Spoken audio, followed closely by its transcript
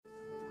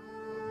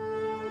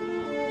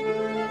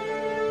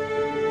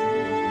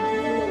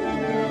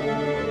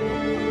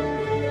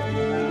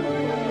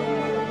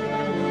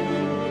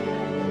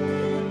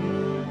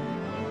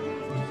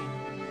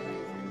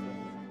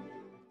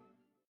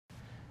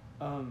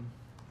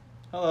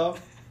Hello.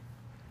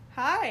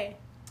 Hi.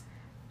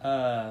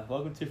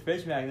 Welcome to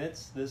Fridge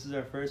Magnets. This is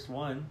our first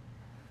one,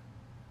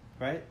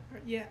 right?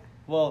 Yeah.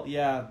 Well,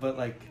 yeah, but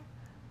like...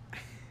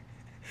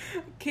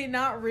 Okay,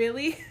 not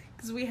really,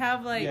 because we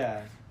have like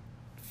yeah.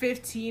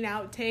 15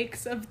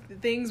 outtakes of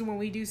things when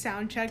we do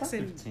sound checks, Not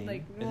and 15.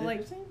 like, Is well, it like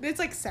 15? it's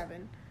like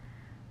 7.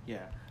 Yeah.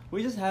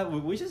 We just have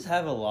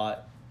a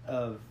lot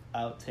of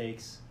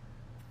outtakes.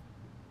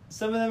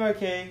 Some of them are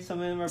okay,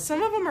 some of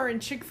them are in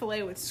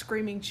Chick-fil-A with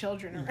screaming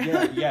children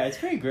around. Yeah, it's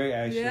pretty great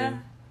actually.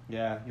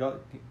 Yeah.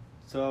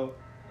 So...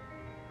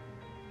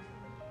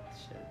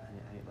 Shit,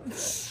 I need to look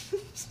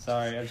that.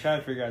 Sorry, I'm trying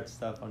to figure out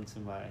stuff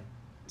onto my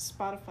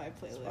Spotify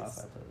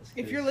playlist.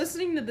 If 'cause- you're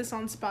listening to this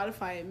on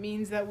Spotify, it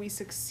means that we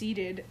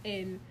succeeded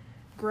in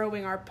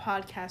growing our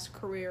podcast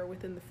career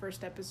within the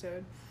first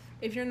episode.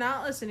 If you're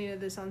not listening to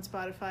this on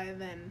Spotify,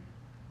 then...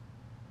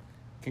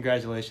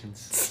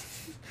 Congratulations.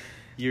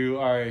 You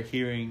are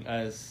hearing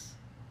us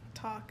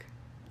talk.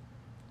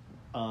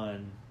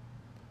 On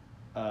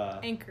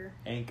Anchor.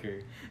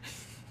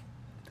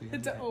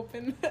 It's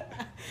open.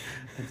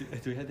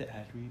 Do we have the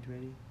ad read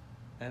ready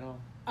at all?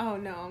 Oh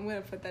no, I'm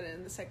gonna put that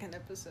in the second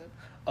episode.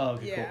 Oh,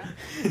 okay,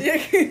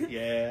 yeah. Cool.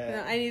 Yeah.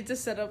 No, I need to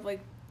set up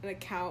like an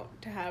account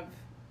to have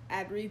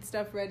ad read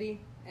stuff ready,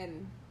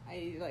 and I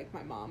need like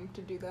my mom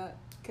to do that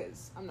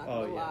because I'm not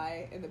gonna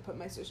lie and then put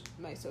my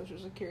social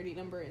security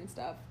number and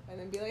stuff, and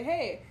then be like,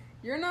 hey,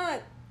 you're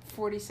not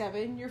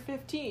 47, you're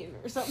 15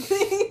 or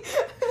something.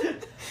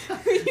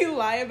 You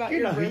lie about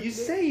your birthday. You're not who you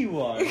say you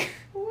are.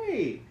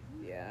 Wait.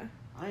 Yeah.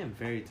 I am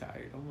very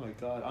tired. Oh my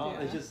god.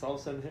 Yeah. It just all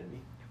of a sudden hit me.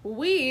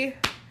 We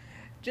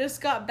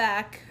just got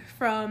back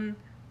from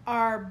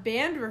our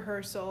band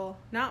rehearsal,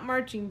 not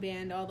marching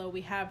band, although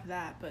we have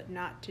that, but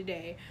not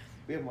today.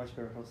 We have marching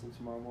rehearsal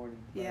tomorrow morning.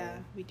 Yeah,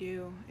 we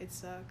do. It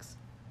sucks.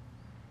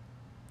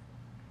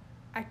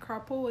 I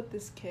carpool with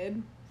this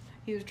kid.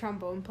 He's a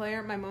trombone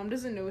player. My mom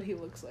doesn't know what he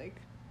looks like.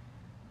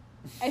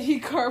 And he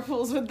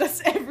carpools with us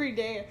every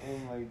day. Oh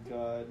my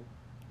god.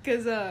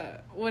 Because,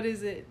 what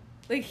is it?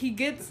 Like, he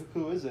gets...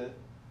 Who is it?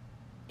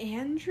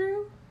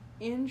 Andrew?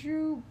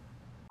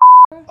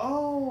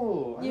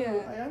 Oh! I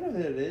Yeah. know who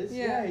it is.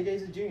 Yeah.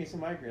 He's a junior. He's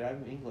in my grade.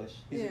 I'm English.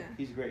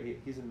 He's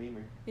great. He's a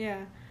memer.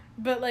 Yeah.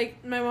 But,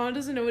 like, my mom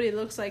doesn't know what he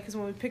looks like because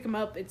when we pick him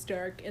up, it's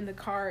dark. In the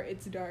car,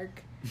 it's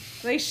dark.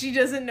 Like, she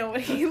doesn't know what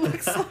he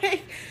looks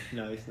like.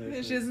 Nice.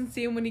 She doesn't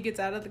see him when he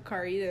gets out of the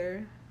car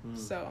either.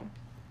 So,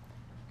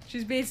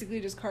 she's basically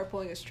just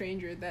carpooling a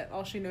stranger that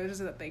all she knows is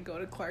that they go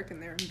to Clark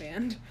and they're in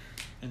band.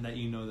 And that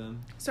you know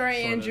them. Sorry,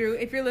 Andrew.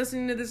 If you're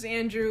listening to this,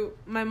 Andrew,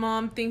 my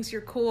mom thinks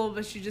you're cool,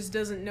 but she just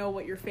doesn't know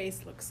what your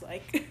face looks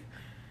like.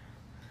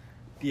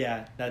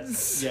 Yeah,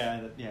 that's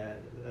a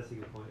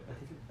good point.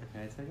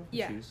 I take off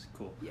my shoes?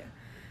 Cool. Yeah.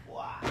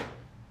 Wow.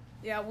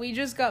 Yeah, we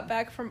just got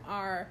back from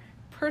our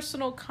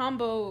personal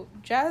combo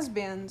jazz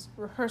band's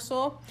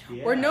rehearsal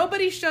where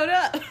nobody showed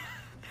up.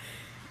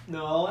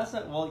 No, that's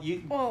not...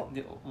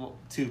 Well,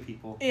 two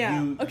people.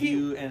 Yeah.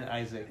 You and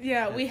Isaac.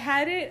 Yeah, we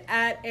had it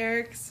at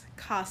Eric's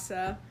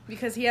casa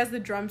because he has the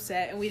drum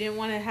set, and we didn't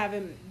want to have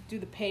him do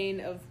the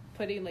pain of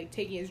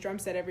taking his drum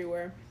set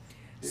everywhere.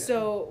 Yeah.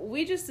 So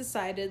we just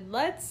decided,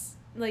 let's,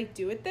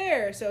 do it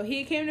there. So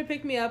he came to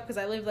pick me up because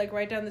I live,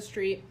 right down the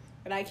street,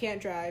 and I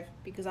can't drive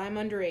because I'm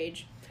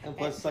underage. And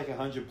plus, it's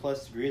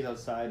 100+ degrees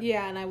outside.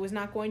 Yeah, and I was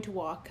not going to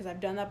walk because I've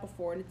done that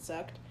before, and it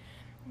sucked.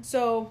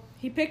 So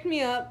he picked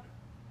me up.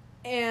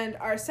 And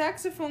our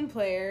saxophone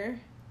player...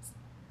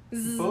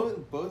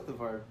 Both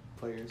of our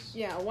players.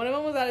 Yeah, one of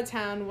them was out of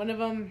town. One of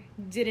them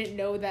didn't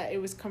know that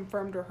it was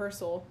confirmed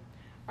rehearsal.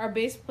 Our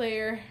bass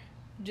player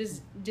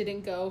just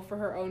didn't go for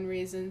her own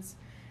reasons.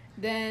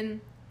 Then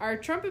our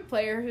trumpet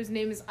player, whose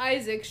name is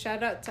Isaac,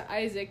 shout out to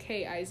Isaac.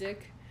 Hey,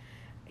 Isaac.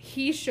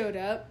 He showed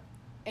up,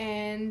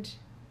 and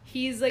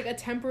he's a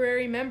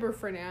temporary member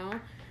for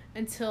now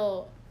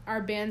until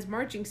our band's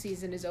marching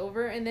season is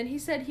over. And then he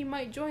said he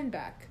might join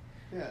back.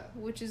 Yeah.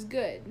 Which is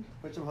good.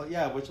 Which I'm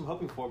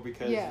hoping for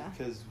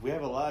because we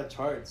have a lot of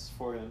charts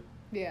for him.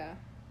 Yeah.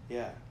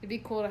 Yeah. It'd be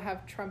cool to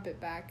have trumpet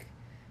back.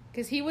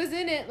 Because he was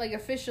in it,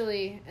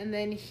 officially, and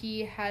then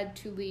he had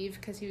to leave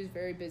because he was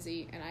very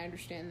busy, and I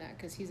understand that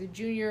because he's a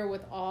junior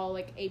with all,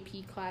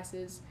 AP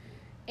classes,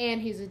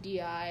 and he's a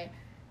DI,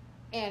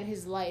 and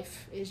his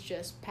life is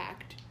just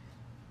packed.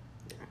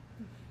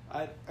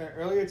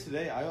 Earlier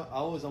today,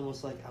 I was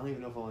almost I don't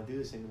even know if I want to do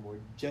this anymore,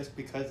 just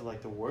because of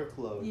the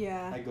workload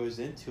that goes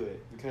into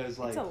it. Because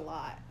it's a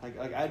lot.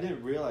 I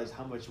didn't realize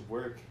how much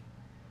work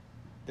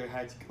there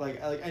had to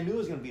I knew it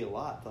was gonna be a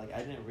lot, but I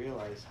didn't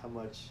realize how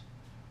much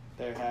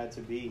there had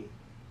to be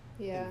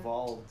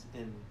involved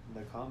in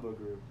the combo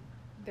group.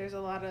 There's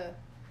a lot of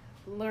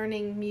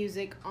learning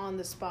music on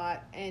the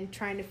spot and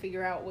trying to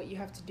figure out what you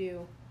have to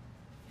do.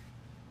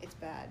 It's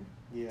bad.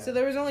 Yeah. So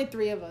there was only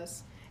 3 of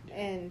us,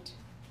 and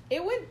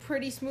it went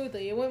pretty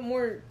smoothly. It went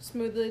more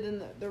smoothly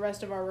than the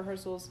rest of our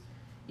rehearsals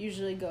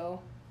usually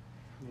go.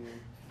 Yeah.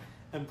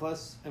 And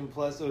plus it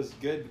was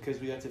good because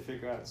we had to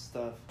figure out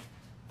stuff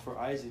for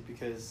Isaac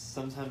because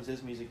sometimes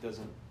his music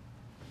doesn't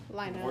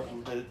line up.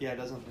 It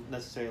doesn't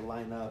necessarily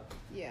line up.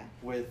 Yeah.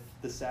 With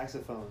the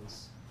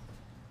saxophones,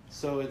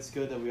 so it's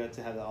good that we got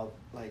to have that all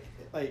like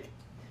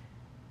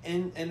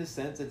in a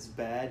sense it's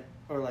bad,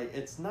 or like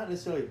it's not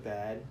necessarily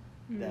bad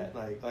that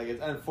like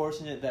it's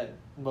unfortunate that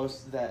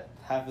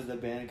half of the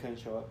band couldn't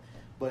show up,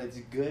 but it's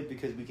good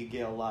because we could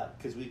get a lot,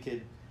 because we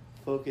could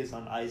focus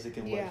on Isaac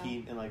and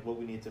what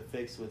we need to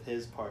fix with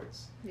his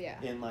parts. Yeah.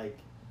 And like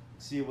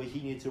see what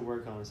he needs to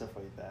work on and stuff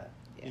like that.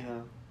 Yeah. You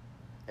know,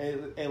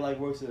 it like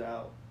works it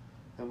out,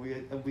 and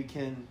we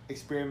can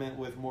experiment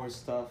with more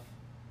stuff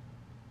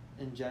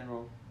in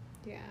general.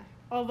 Yeah.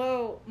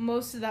 Although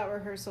most of that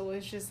rehearsal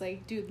was just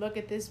like, dude, look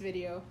at this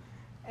video.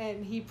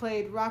 And he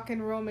played Rock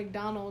and Roll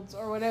McDonald's,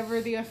 or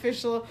whatever the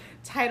official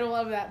title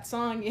of that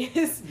song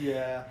is.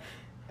 Yeah.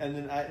 And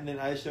then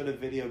I showed a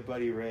video of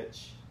Buddy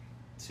Rich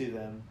to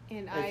them.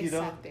 And I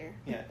sat there.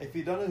 Yeah. If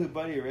you don't know who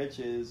Buddy Rich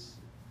is,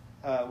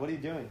 what are you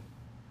doing?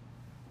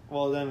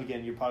 Well, then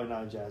again, you're probably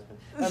not in jazz band.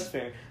 That's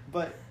fair.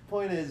 But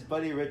point is,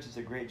 Buddy Rich is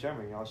a great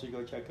drummer. Y'all should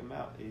go check him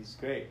out. He's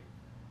great.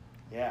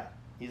 Yeah.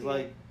 He's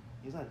not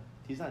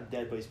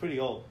dead, but he's pretty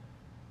old.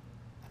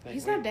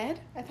 He's not dead?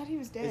 I thought he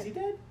was dead. Is he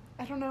dead?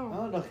 I don't know.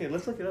 Oh, okay.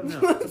 Let's look it up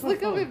now. Let's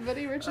look up if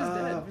Buddy Rich is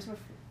dead. Where's my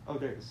phone? Oh,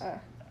 there it is.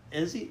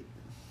 Is he?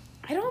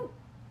 I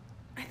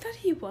thought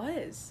he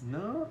was.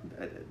 No,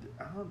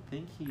 I don't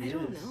think he is. I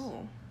don't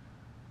know.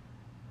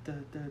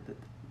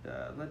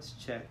 Let's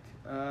check.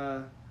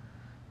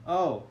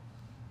 Oh,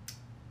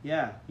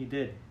 yeah, he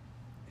did.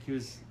 He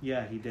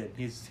did.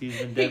 He's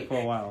been dead for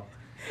a while.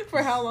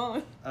 For how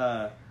long?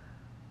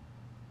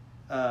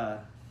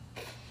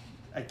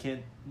 I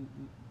can't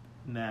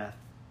math.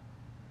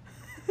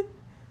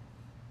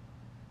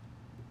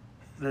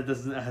 That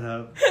doesn't add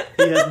up.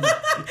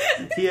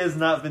 He has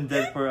not been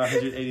dead for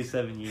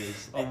 187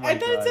 years. Oh my god. I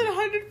thought it said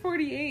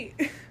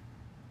 148.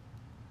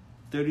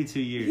 32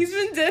 years. He's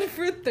been dead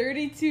for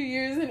 32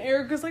 years, and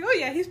Eric was like, oh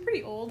yeah, he's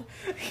pretty old.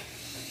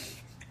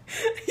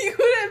 He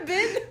would have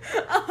been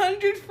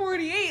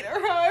 148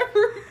 or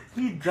however.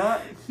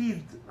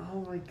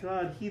 Oh my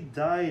god, he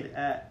died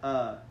at,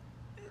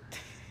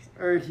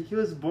 or he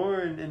was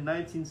born in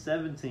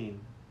 1917.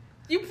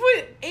 You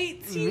put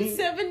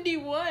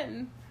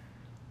 1871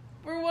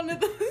 for one of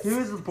those. He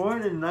was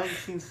born in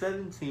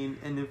 1917,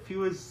 and if he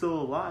was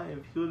still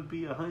alive, he would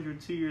be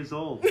 102 years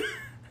old.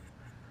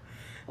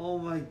 Oh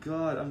my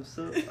god, I'm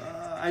so...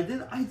 I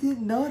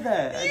didn't know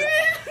that.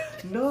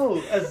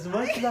 No, as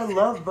much as I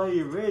love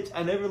Buddy Rich,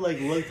 I never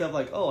looked up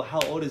oh, how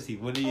old is he?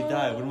 When did he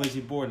die? When was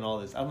he born? And all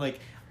this. I'm like,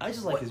 I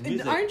just like his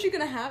music. Aren't you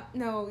gonna have...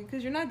 No,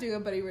 because you're not doing a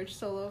Buddy Rich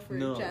solo for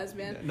jazz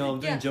band. No,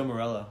 I'm doing Joe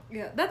Morello.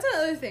 Yeah, that's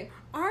another thing.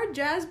 Our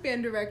jazz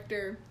band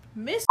director,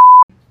 Miss...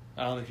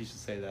 I don't know if you should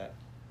say that.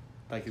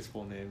 Like his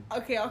full name.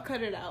 Okay, I'll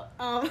cut it out.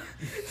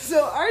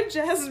 So our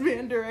jazz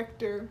band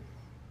director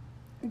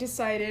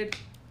decided...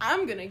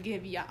 I'm gonna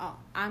give y'all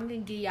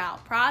a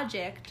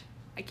project.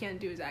 I can't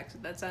do his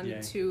accent. That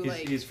sounded too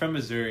He's from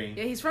Missouri.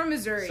 Yeah, he's from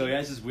Missouri. So he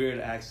has this weird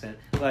accent.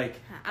 I'm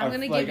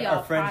gonna give y'all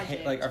a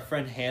project. Our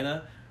friend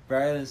Hannah,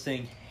 rather than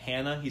saying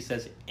Hannah, he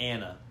says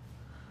Anna.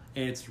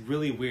 And it's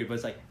really weird, but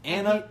it's like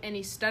Anna. And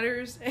he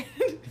stutters. And.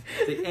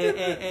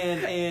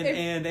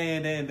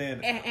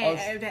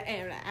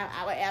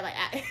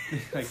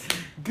 Like,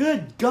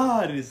 good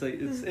God! It's like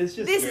it's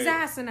just. This is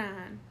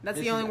asinine. That's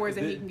the only words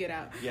that he can get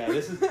out. Yeah,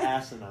 this is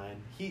asinine.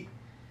 He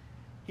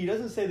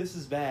doesn't say this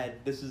is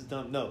bad. This is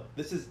dumb. No,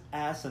 this is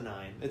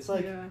asinine. It's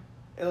like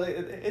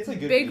it's a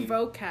good big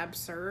vocab,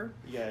 sir.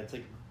 Yeah, it's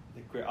like a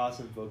great,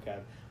 awesome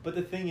vocab. But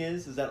the thing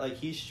is that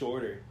he's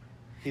shorter.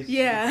 He's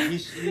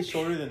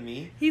shorter than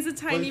me. He's a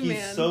tiny man.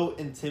 He's so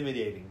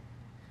intimidating.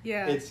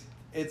 Yeah.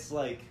 It's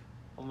like,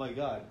 oh my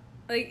god.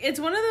 It's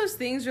one of those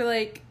things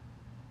where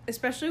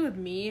especially with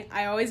me,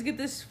 I always get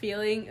this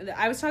feeling that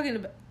I was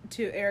talking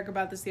to Eric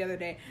about this the other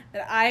day,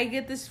 that I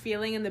get this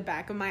feeling in the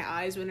back of my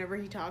eyes whenever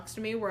he talks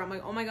to me where I'm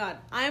like, oh my god,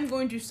 I'm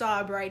going to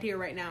sob right here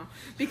right now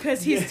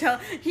because he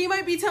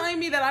might be telling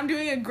me that I'm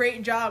doing a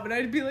great job and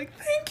I'd be like,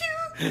 thank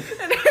you,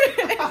 and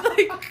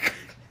I'd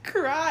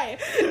cry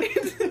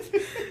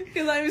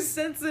because I'm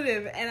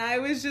sensitive, and I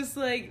was just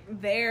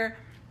there,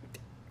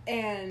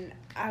 and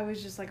I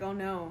was just like, oh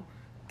no.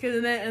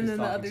 And then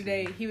the other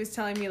day, he was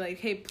telling me,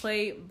 hey,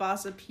 play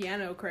bossa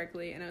piano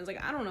correctly. And I was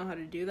like, I don't know how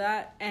to do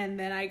that. And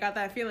then I got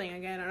that feeling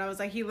again. And I was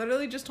like, he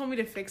literally just told me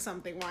to fix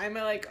something. Why am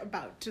I,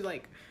 about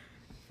to,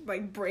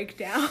 break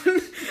down?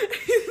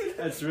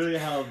 That's really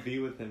how it'll be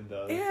with him,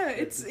 though. Yeah,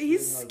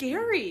 he's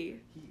scary.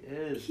 He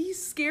is. He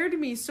scared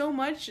me so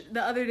much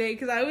the other day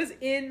because I was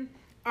in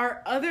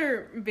our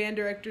other band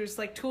director's,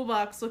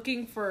 toolbox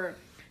looking for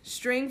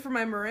string for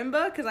my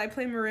marimba, because I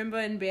play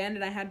marimba in band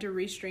and I had to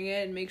restring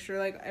it and make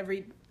sure,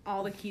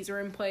 all the keys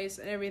are in place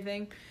and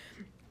everything.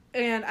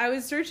 And I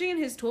was searching in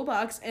his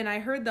toolbox and I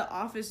heard the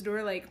office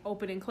door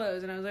open and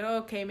close, and I was like, oh,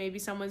 okay, maybe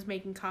someone's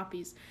making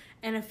copies.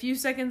 And a few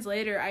seconds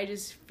later I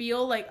just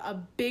feel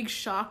a big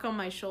shock on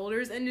my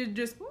shoulders, and it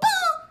just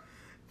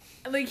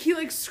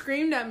he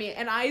screamed at me,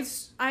 and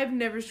I've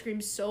never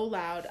screamed so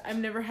loud. I've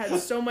never had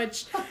so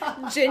much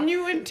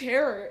genuine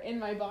terror in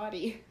my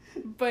body.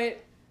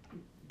 But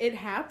it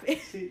happened.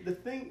 See, the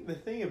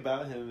thing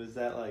about him is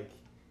that, like,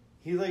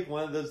 he's, like,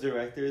 one of those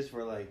directors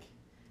where, like,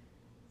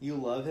 you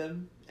love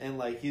him, and,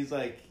 like, he's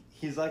like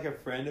a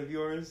friend of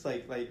yours,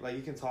 like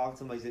you can talk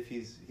to him, like, as if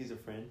he's a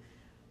friend,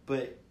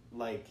 but,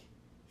 like,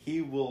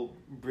 he will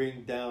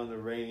bring down the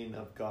rain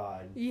of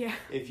God. Yeah.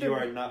 If you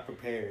are not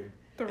prepared.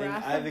 The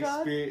wrath of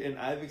God?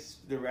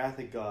 The wrath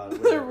of God.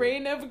 The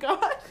rain of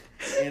God?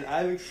 And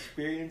I've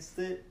experienced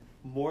it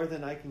more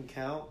than I can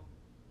count,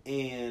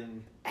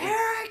 and...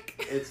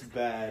 Eric! It's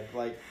bad.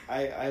 Like,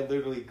 I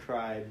literally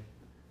cried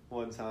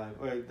one time.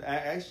 Or,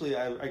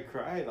 I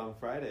cried on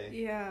Friday.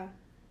 Yeah.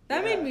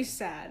 That made me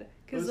sad.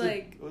 Because,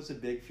 like... It was a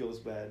big feels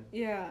bad.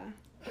 Yeah.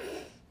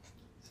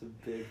 It's a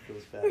big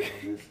feels bad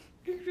moment.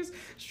 You're just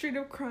straight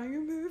up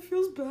crying, and it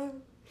feels bad.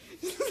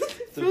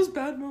 It feels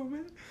bad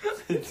moment.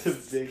 It's a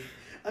big...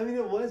 I mean,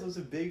 it was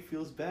a big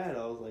feels bad.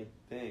 I was like,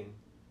 dang.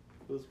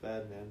 Feels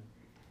bad, man.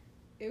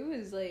 It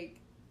was, like...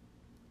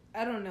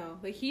 I don't know.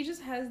 Like, he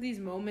just has these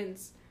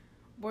moments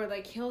where,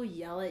 like, he'll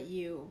yell at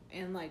you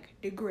and, like,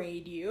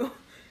 degrade you.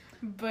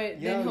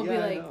 But then he'll be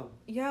like,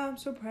 yeah, I'm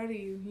so proud of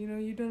you. You know,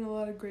 you've done a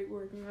lot of great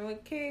work. And we're like,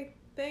 okay,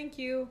 thank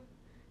you.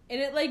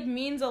 And it, like,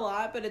 means a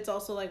lot, but it's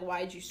also like,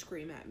 why'd you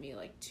scream at me,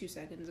 like, 2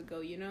 seconds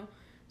ago, you know?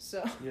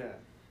 So. Yeah.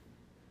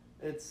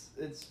 It's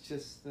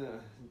just,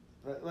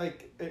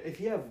 like, if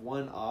you have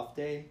one off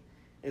day,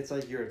 it's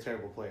like you're a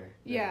terrible player.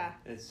 Yeah.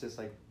 It's just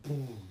like,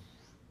 boom.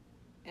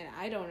 And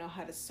I don't know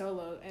how to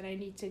solo, and I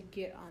need to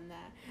get on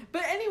that.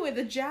 But anyway,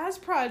 the jazz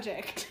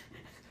project.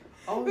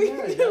 Oh,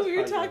 yeah. We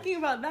were talking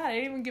about that. I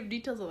didn't even give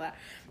details of that.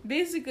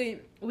 Basically,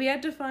 we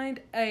had to find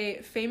a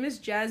famous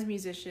jazz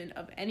musician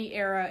of any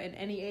era and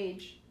any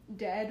age.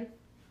 Dead,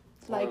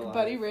 like alive.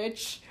 Buddy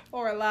Rich,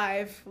 or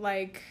alive,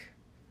 like...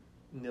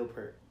 Neil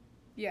Peart.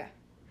 Yeah.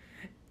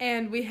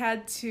 And we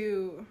had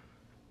to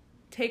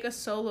take a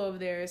solo of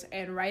theirs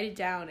and write it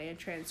down and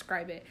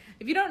transcribe it.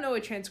 If you don't know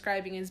what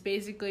transcribing is,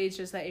 basically it's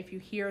just that if you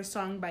hear a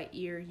song by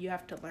ear, you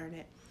have to learn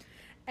it.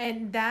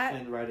 And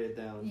write it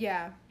down.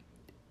 Yeah.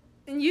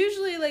 And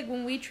usually, like,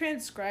 when we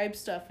transcribe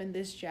stuff in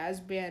this jazz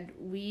band,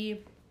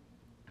 we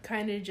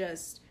kind of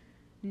just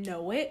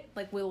know it.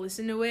 Like, we'll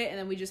listen to it, and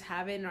then we just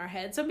have it in our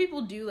head. Some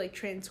people do, like,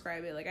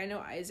 transcribe it. Like, I know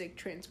Isaac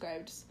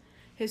transcribes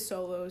his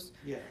solos.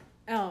 Yeah.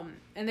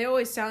 And they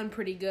always sound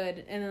pretty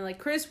good. And then, like,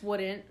 Chris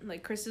wouldn't.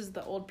 Like, Chris is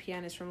the old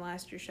pianist from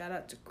last year. Shout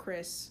out to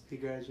Chris. He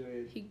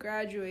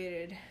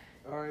graduated.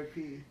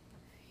 R.I.P.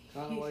 I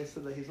don't know why I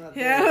said that. He's not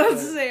dead. Yeah, I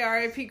was to say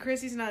R.I.P.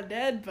 Chris. He's not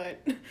dead,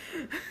 but...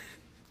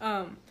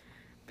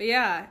 But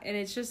yeah, and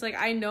it's just, like,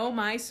 I know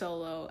my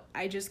solo.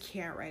 I just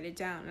can't write it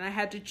down. And I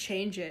had to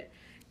change it.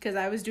 Because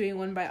I was doing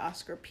one by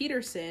Oscar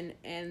Peterson.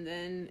 And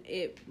then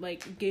it,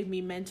 like, gave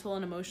me mental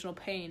and emotional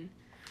pain.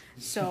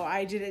 So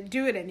I didn't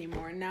do it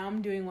anymore. Now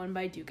I'm doing one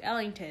by Duke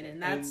Ellington,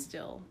 and that's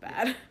still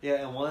bad.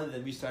 Yeah, and one of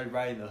them you started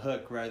writing the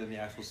hook rather than the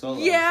actual solo.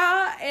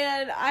 Yeah,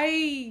 and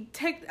I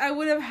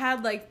would have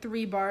had like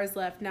 3 bars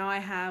left. Now I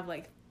have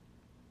like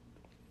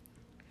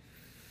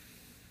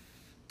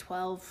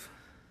 12.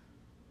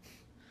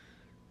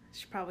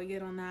 Should probably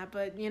get on that,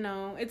 but you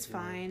know, it's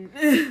fine.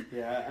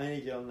 Yeah, I need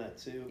to get on that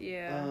too.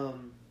 Yeah.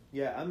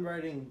 Yeah, I'm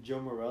writing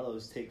Joe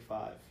Morello's Take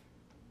 5.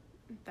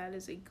 That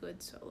is a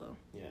good solo.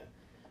 Yeah.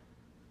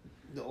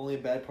 The only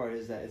bad part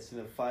is that it's in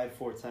a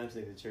 5/4 time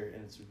signature,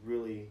 and it's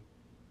really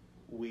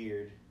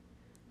weird.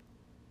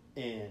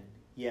 And,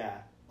 yeah.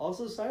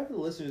 Also, sorry for the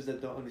listeners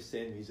that don't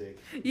understand music.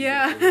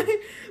 Yeah.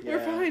 We're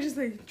probably just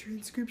like,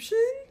 transcription?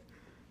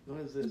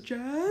 What is this?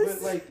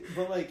 Jazz?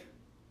 But like,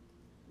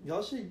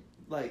 y'all should,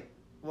 like,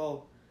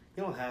 well,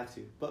 you don't have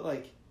to, but,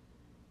 like...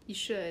 You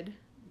should.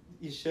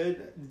 You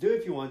should. Do it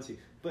if you want to.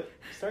 But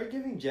start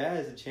giving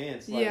jazz a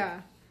chance. Like,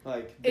 yeah.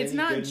 Like, it's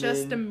not Goodman.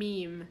 Just a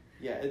meme.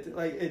 Yeah,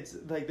 it's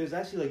like there's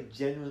actually like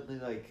genuinely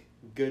like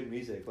good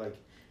music. Like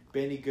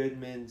Benny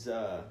Goodman's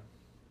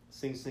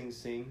Sing Sing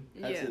Sing.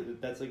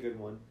 That's a good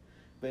one.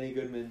 Benny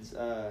Goodman's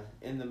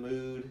In the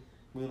Mood,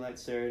 Moonlight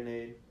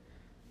Serenade.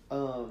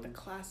 The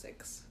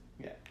classics.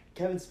 Yeah.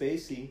 Kevin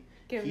Spacey.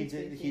 He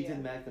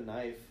did Mac the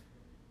Knife.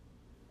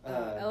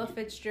 Ella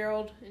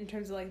Fitzgerald in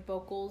terms of like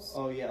vocals.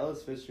 Oh yeah, Ella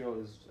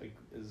Fitzgerald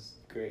is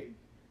great.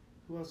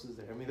 Who else is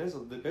there? I mean,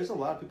 there's a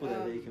lot of people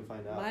that you can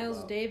find out.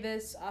 Miles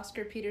Davis,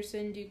 Oscar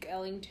Peterson, Duke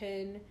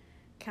Ellington,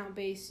 Count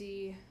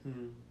Basie,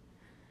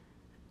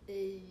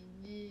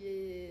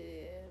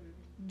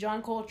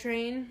 John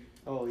Coltrane.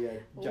 Oh yeah,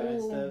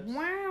 Giant Steps.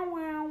 Wow,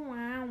 wow,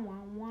 wow,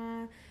 wow,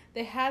 wow.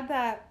 They had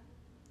that.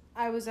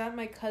 I was at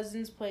my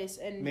cousin's place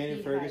and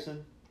Maynard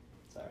Ferguson.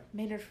 Sorry.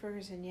 Maynard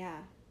Ferguson, yeah,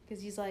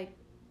 because he's like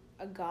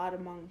a god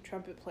among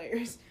trumpet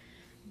players,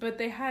 but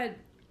they had.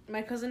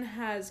 My cousin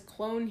has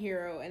Clone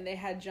Hero, and they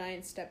had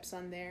Giant Steps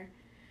on there.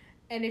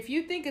 And if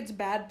you think it's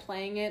bad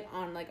playing it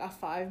on, like, a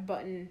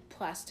 5-button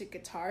plastic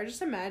guitar,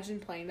 just imagine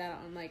playing that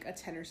on, like, a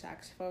tenor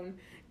saxophone.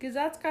 Because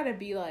that's gotta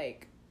be,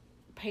 like,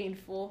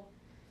 painful.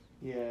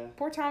 Yeah.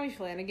 Poor Tommy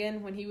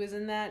Flanagan when he was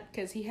in that,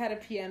 because he had a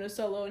piano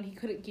solo and he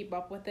couldn't keep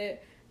up with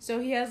it. So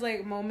he has,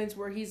 like, moments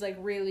where he's, like,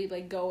 really,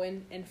 like,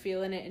 going and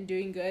feeling it and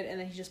doing good, and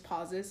then he just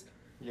pauses.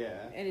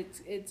 Yeah. And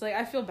it's like,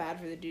 I feel bad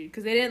for the dude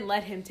because they didn't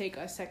let him take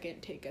a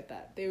second take at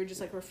that. They were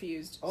just like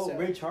refused. Oh, so.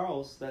 Ray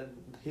Charles,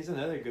 he's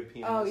another good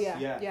pianist. Oh yeah.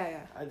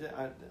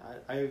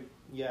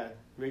 Yeah,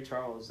 Ray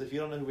Charles. If you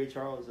don't know who Ray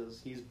Charles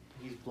is, he's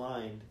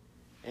blind,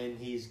 and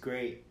he's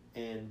great,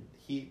 and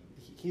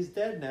he's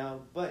dead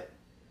now, but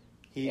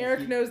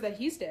Eric knows that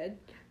he's dead.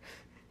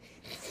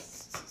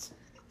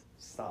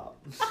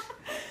 Stop.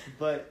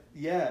 But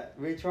yeah,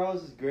 Ray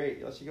Charles is great.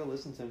 You should go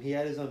listen to him. He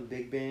had his own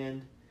big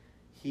band.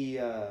 He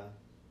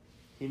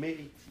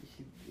made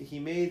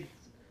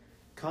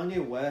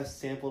Kanye West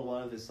sampled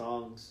one of his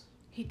songs.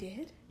 He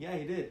did? Yeah,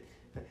 he did.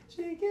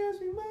 She gives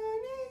me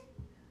money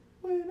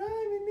when I'm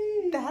in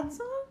need. That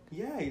song?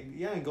 Yeah,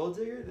 and Gold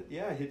Digger.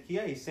 Yeah,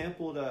 he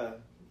sampled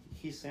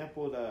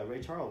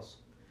Ray Charles.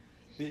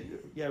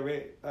 Yeah,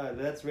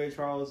 that's Ray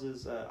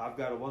Charles's I've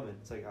Got a Woman.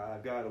 It's like,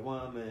 I've got a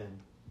woman,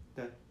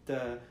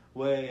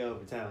 way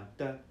over town,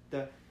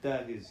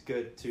 who's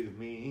good to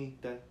me,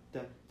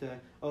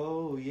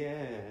 oh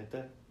yeah,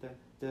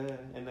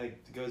 and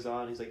like it goes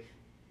on. He's like,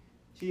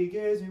 she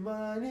gives me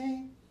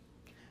money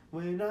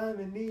when I'm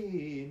in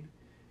need.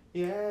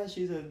 Yeah,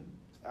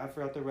 I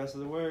forgot the rest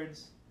of the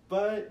words,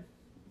 but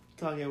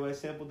Kanye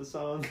West sampled the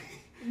song.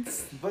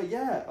 But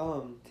yeah,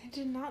 I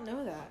did not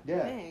know that.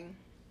 Yeah. Dang.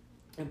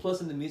 And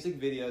plus in the music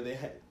video,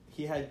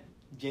 he had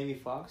Jamie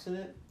Foxx in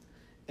it,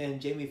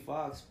 and Jamie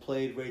Foxx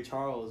played Ray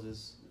Charles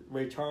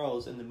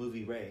in the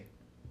movie Ray.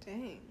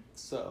 Dang.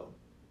 So,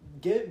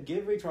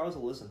 give Ray Charles a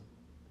listen,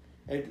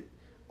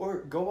 or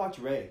go watch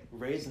Ray.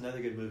 Ray's another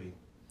good movie.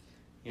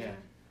 Yeah.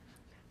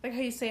 Like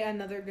how you say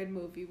another good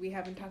movie. We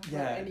haven't talked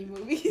about any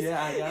movies.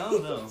 Yeah, I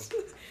don't know.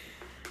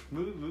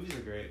 Movies are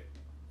great.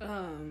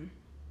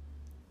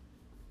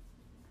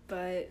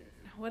 But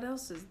what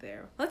else is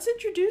there? Let's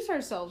introduce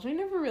ourselves. We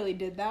never really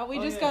did that. We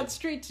just got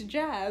straight to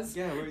jazz.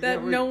 Yeah,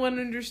 no one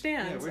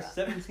understands. Yeah, we're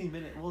 17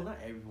 minutes. Well, not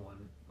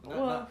everyone.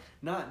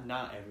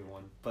 Not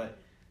everyone, but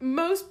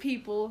most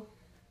people.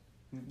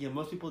 Yeah,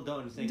 most people don't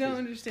understand.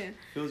 Understand.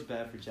 It feels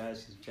bad for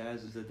jazz because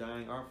jazz is a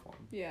dying art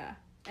form. Yeah,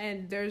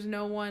 and there's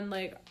no one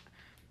like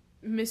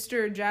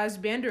Mr. Jazz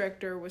Band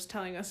Director was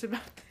telling us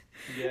about that.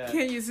 Yeah.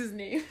 Can't use his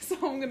name, so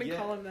I'm gonna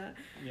call him that.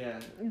 Yeah.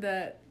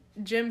 That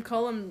Jim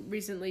Cullum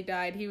recently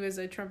died. He was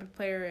a trumpet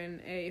player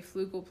and a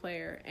flugel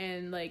player,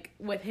 and like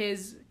with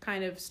his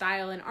kind of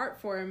style and art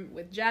form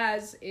with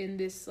jazz in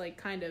this like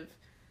kind of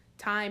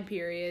time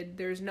period,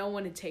 there's no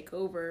one to take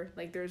over.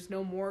 Like there's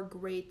no more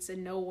greats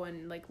and no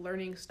one like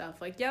learning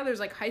stuff. Like yeah, there's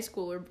like high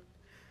schooler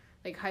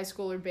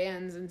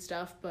bands and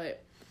stuff,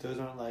 but those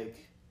aren't like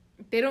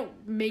they don't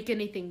make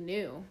anything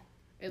new.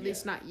 At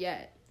least not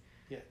yet.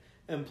 Yeah,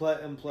 and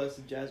plus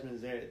the jazz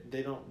bands there,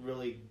 they don't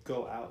really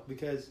go out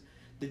because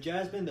the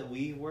jazz band that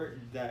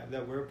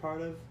we're a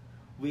part of,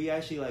 we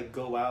actually like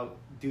go out,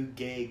 do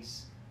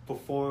gigs,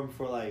 perform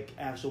for like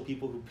actual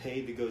people who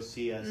pay to go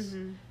see us.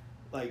 Mm-hmm.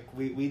 Like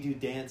we do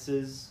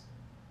dances.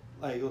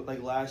 Like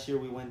last year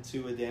we went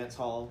to a dance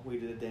hall. We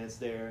did a dance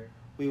there.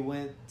 We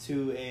went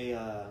to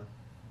a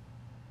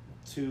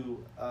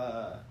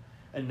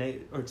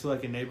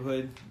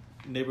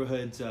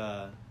neighborhood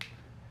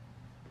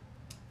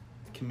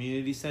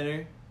community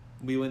center.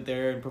 We went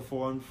there and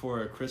performed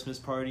for a Christmas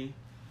party.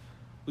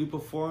 We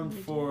performed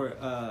for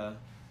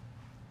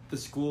the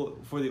school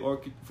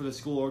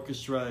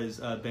orchestra's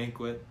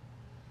banquet.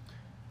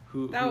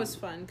 That was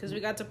fun because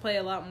we got to play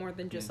a lot more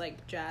than just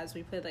like jazz.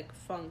 We played like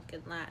funk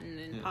and Latin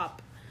and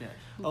pop. Yeah.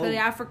 We played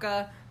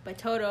Africa by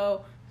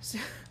Toto.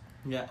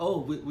 Yeah. Oh,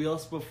 we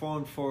also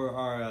performed for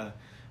our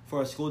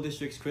school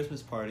district's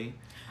Christmas party.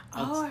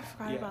 Oh, I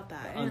forgot about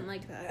that. I didn't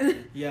like that.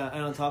 Yeah,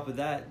 and on top of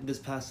that, this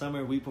past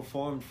summer we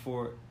performed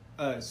for.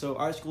 So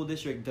our school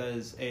district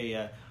does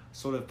a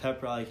sort of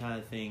pep rally kind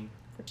of thing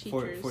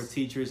for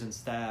teachers and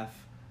staff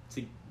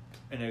and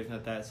everything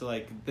like that. So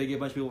like they get a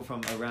bunch of people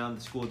from around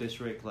the school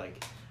district,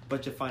 like a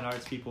bunch of fine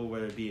arts people,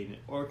 whether it be an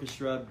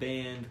orchestra,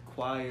 band,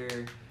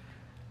 choir,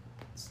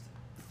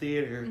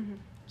 theater,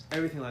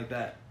 everything like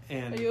that.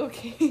 And are you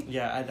okay?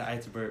 Yeah, I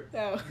had to burp.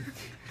 Oh.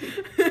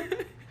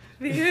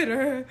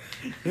 Theater.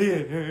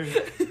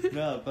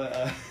 No,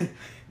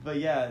 but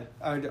yeah,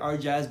 our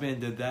jazz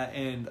band did that,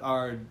 and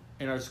our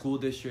school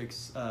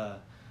district's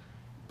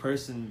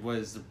person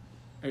was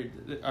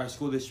our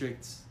school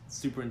district's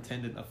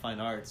superintendent of fine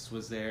arts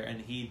was there, and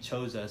he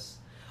chose us.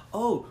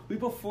 Oh, we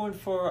performed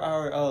for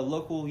our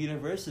local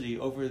university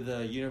over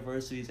the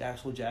university's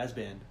actual jazz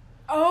band.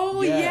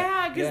 Oh,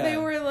 yeah, because they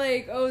were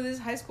like, oh, this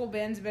high school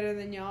band's better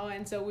than y'all,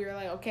 and so we were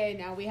like, okay,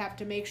 now we have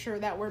to make sure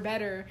that we're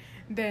better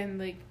than,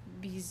 like,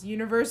 these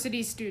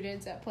university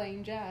students at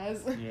playing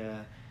jazz.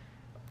 Yeah.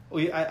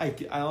 I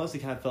honestly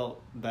kind of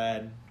felt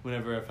bad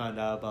whenever I found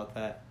out about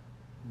that,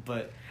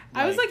 but...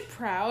 I was, like,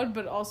 proud,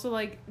 but also,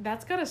 like,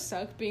 that's gotta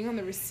suck being on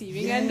the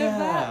receiving end of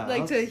that.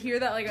 Like, to hear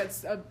that, like,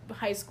 a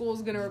high school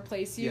is gonna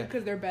replace you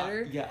because they're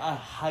better. A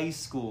high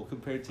school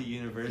compared to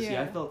university.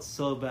 Yeah. I felt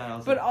so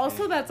bad. But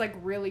also, that's, like,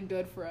 really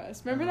good for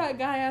us. Remember that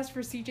guy asked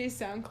for CJ's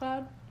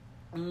SoundCloud?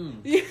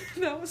 Yeah,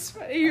 that was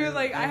funny. You were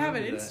like, I have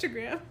an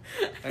Instagram.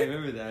 I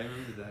remember that.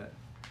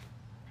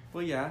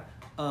 Well, yeah.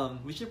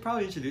 We should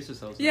probably introduce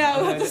ourselves. Yeah,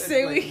 I was about to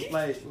say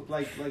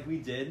like we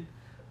did.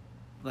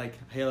 Like,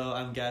 hello,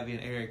 I'm Gabby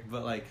and Eric,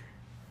 but like,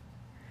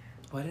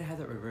 why did I have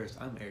that reversed?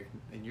 I'm Eric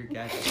and you're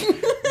Gabby.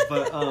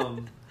 But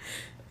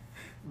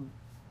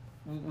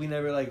we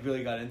never like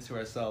really got into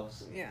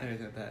ourselves. Yeah.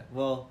 Anything like that.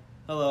 Well,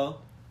 hello,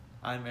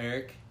 I'm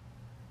Eric.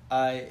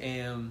 I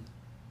am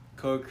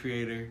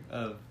co-creator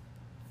of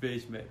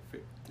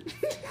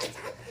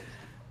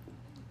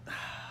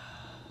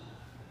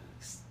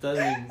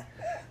Stuttering.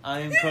 I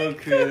am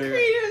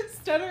co-creator of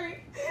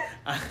Stuttering.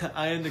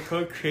 I am the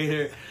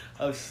co-creator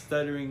of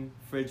Stuttering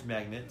Fridge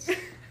Magnets.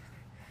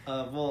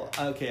 I'm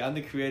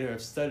the creator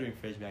of Stuttering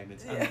Fridge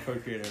Magnets. I'm the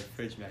co-creator of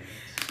Fridge Magnets.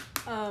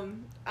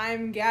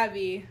 I'm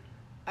Gabby.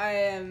 I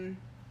am,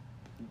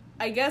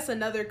 I guess,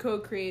 another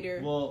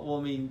co-creator. Well,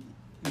 I mean,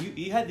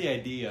 you had the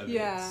idea of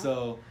it,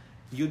 so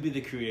you'd be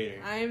the creator.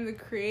 I am the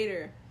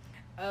creator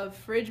of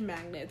Fridge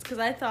Magnets, because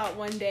I thought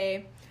one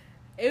day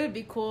it would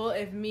be cool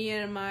if me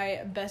and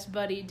my best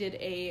buddy did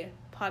a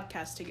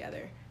podcast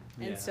together.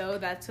 And so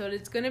that's what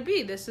it's going to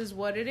be. This is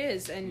what it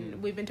is.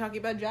 And we've been talking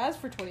about jazz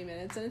for 20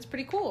 minutes, and it's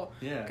pretty cool.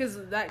 Yeah.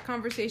 Because that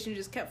conversation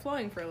just kept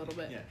flowing for a little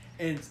bit. Yeah.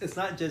 And it's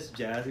not just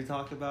jazz we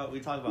talk about. We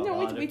talk about a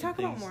lot of different talk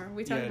things. about more.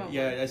 We talk about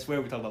more. Yeah, I swear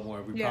we talk about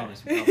more. We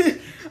promise.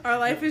 Our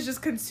life is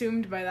just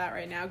consumed by that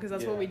right now, because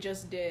that's what we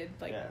just did,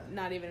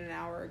 not even an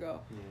hour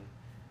ago.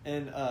 Yeah.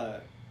 And,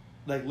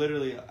 like,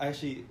 literally,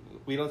 actually,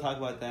 we don't talk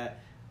about that.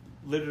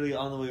 Literally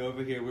on the way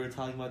over here, we were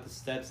talking about the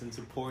steps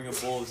into pouring a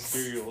bowl of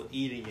cereal,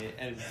 eating it,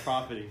 and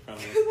profiting from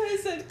it. Because I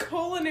said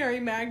culinary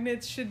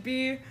magnets should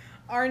be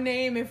our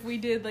name if we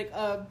did like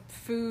a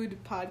food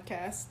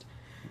podcast.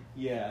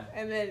 Yeah.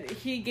 And then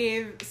he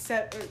gave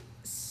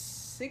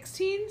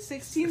 16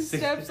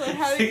 steps on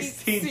how to eat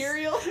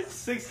cereal.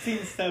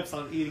 16 steps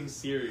on eating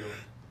cereal.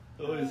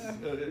 It was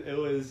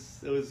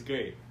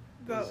great.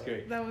 That was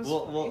great.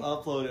 We'll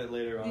upload it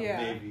later on. Yeah.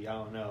 Maybe, I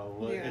don't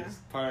know. It's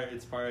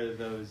part of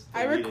those.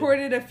 I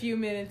recorded a few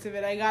minutes of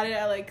it. I got it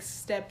at like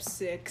step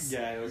 6.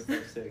 Yeah, it was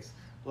step 6.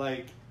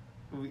 Like,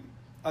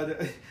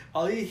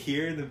 all you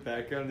hear in the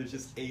background is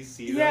just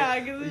AC. Yeah,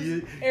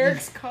 because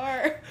Eric's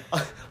car.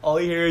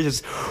 All you hear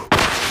is just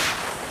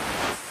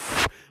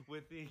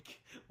with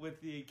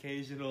the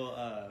occasional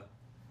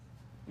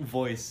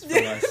voice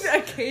from us.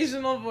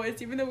 Occasional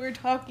voice, even though we were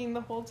talking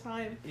the whole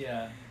time.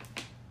 Yeah.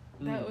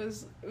 It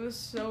was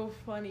so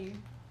funny.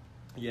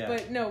 Yeah.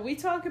 But no, we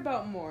talk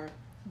about more.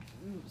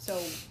 So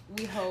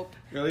we hope.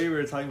 Earlier we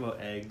were talking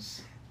about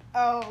eggs.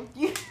 Oh,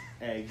 yeah.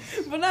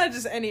 Eggs. But not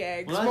just any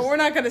eggs. But we're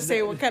not going to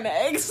say what kind of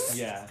eggs.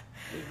 Yeah.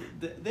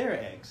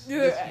 They're eggs.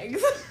 They're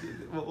eggs.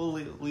 We'll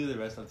leave the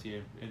rest up to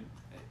you.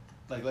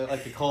 Like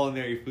the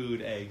culinary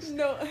food eggs.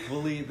 No.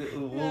 We'll leave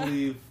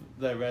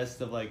the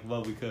rest of like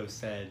what we could have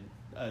said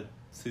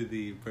to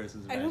the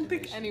person's imagination. I don't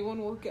think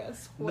anyone will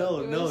guess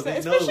what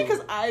especially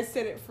because I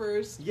said it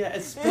first. Yeah,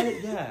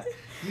 yeah.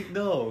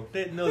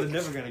 They're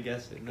never gonna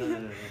guess it. No,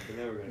 they're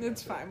never gonna.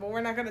 It's fine, but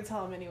we're not gonna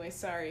tell them anyway.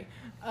 Sorry.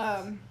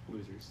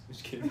 Losers.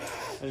 Just kidding.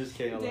 I'm just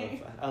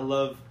kidding. I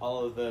love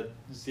all of the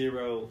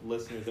 0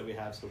 listeners that we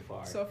have so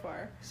far.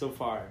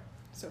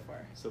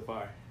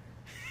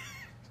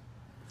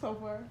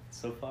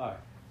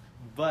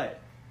 But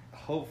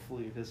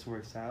hopefully this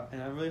works out,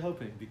 and I'm really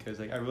hoping because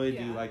like I really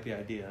do like the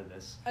idea of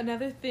this.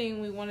 Another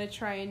thing we want to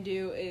try and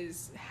do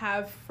is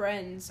have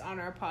friends on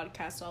our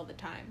podcast all the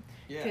time.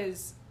 Yeah.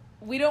 Because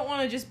we don't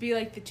want to just be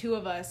like the two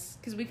of us,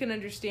 because we can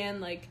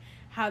understand like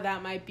how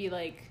that might be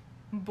like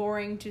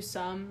boring to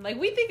some. Like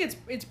we think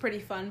it's pretty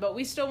fun, but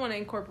we still want to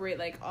incorporate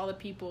like all the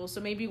people. So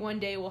maybe one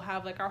day we'll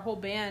have like our whole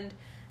band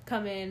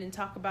come in and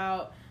talk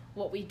about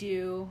what we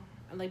do,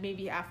 and like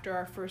maybe after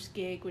our first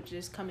gig, which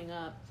is coming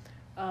up.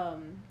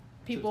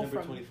 People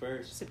September from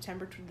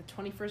 21st. The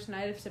 21st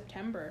night of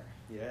September.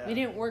 Yeah. We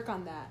didn't work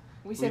on that.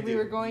 We said we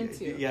were going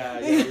to. Yeah,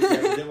 we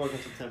didn't work on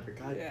September.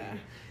 God yeah,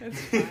 it's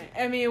fine.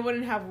 I mean, it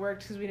wouldn't have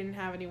worked because we didn't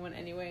have anyone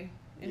anyway.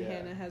 And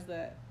Hannah has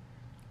that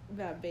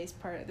bass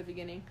part at the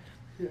beginning.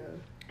 Yeah.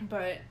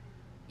 But,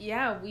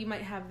 yeah, we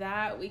might have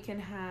that. We can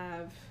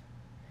have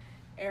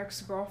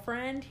Eric's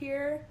girlfriend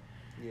here.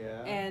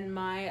 Yeah. And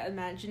my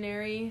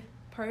imaginary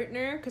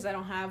partner, because I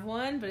don't have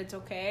one, but it's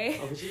okay.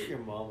 Oh, we should get your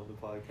mom on the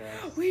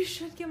podcast. We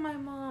should get my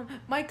mom.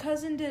 My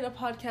cousin did a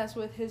podcast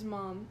with his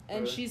mom,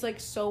 and she's like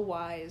so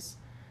wise,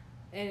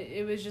 and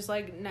it was just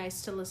like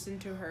nice to listen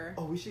to her.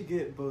 Oh, we should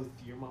get both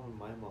your mom and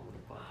my mom on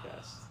the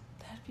podcast.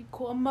 That'd be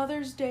cool. A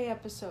Mother's Day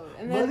episode,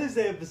 and then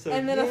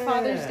a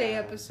Father's Day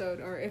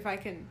episode, or if I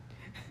can.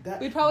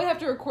 We'd probably have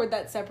to record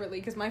that separately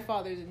because my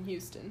father's in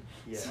Houston.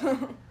 Yeah.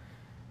 So.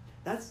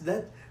 That's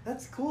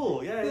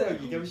cool. Yeah,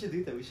 we should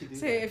do that.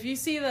 If you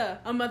see a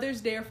Mother's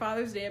Day or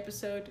Father's Day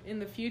episode in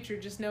the future,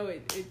 just know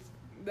it's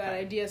that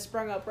idea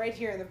sprung up right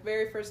here in the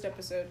very first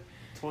episode.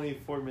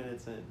 24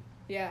 minutes in.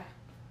 Yeah.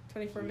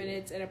 24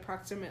 minutes and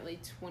approximately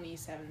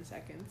 27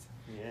 seconds.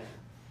 Yeah.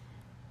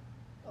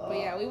 But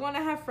yeah, we want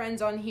to have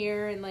friends on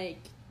here and like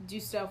do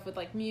stuff with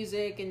like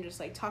music and just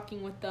like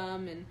talking with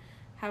them and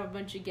have a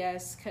bunch of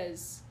guests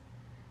because,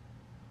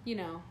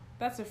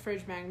 That's what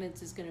Fridge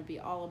Magnets is going to be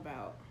all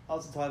about.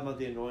 Also talking about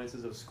the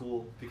annoyances of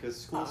school, because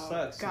school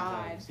sucks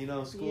sometimes. You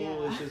know,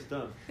 school is just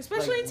dumb.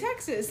 Especially in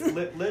Texas.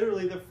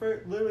 Literally the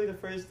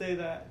first day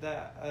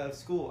that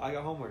school, I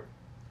got homework.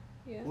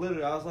 Yeah.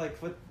 Literally, I was like,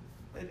 what?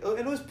 And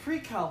it was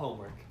pre-cal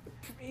homework.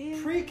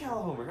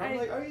 Pre-cal homework. I'm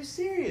like, are you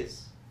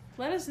serious?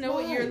 Let us know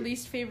what your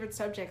least favorite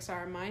subjects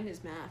are. Mine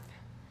is math.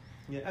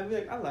 Yeah, I mean,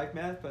 like, I like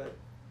math, but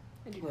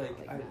I do not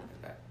like math.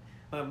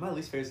 My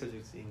least favorite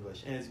subject is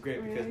English, and it's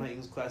great because my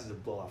English class is a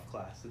blow-off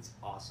class. It's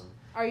awesome.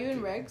 Are you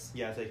in regs?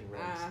 Yeah, I'm taking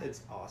regs.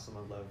 It's awesome. I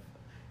love it.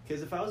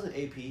 Because if I was in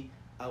AP,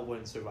 I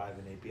wouldn't survive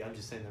in AP. I'm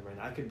just saying that right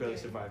now. I could barely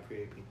survive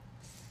pre-AP.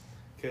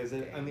 Because,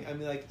 I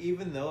mean, like,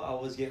 even though I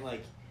was getting,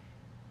 like,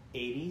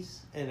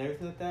 80s and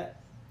everything like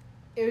that,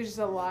 it was just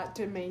a lot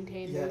to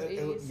maintain those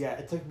 80s.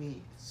 It took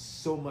me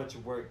so much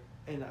work,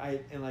 and I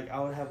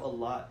would have a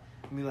lot.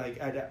 I mean, like,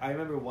 I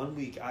remember one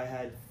week I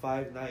had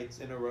 5 nights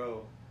in a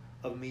row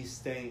of me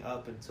staying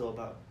up until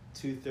about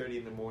 2:30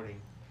 in the morning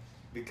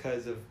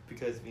because of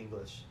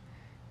English.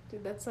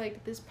 Dude, that's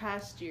like this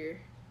past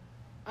year.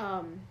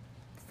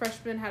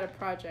 Freshmen had a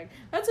project.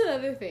 That's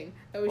another thing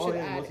that we should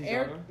add.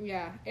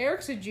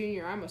 Eric's a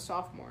junior. I'm a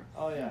sophomore.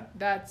 Oh yeah.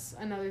 That's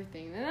another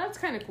thing, and that's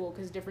kind of cool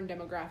because different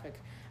demographic.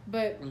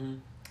 But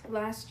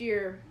last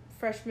year,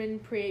 freshman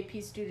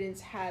pre-AP students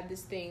had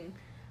this thing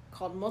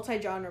called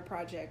multi-genre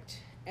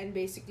project, and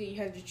basically you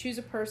had to choose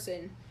a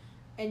person,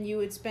 and you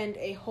would spend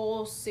a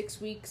whole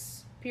 6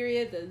 weeks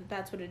period.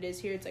 That's what it is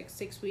here. It's like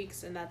 6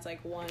 weeks, and that's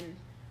like one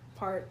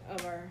part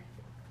of our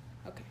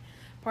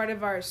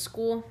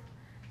school.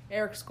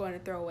 Eric's going to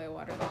throw away a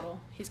water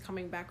bottle. He's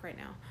coming back right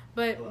now.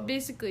 But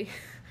basically,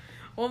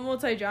 what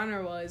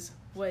multi-genre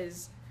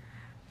was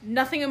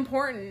nothing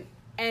important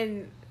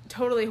and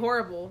totally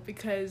horrible,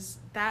 because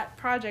that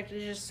project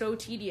is just so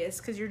tedious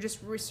because you're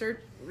just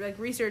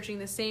researching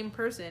the same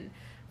person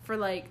for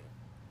like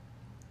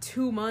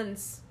 2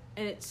 months,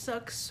 and it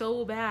sucks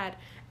so bad,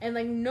 and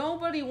like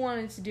nobody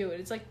wanted to do it.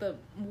 It's like the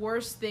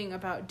worst thing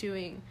about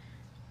doing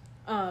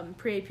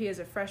pre-AP as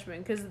a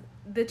freshman, because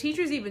the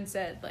teachers even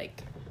said,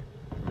 like,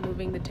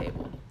 moving the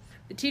table,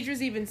 the teachers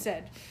even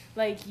said,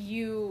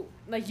 you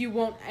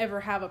won't ever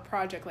have a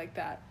project like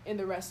that in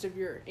the rest of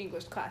your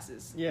English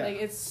classes. Yeah, like,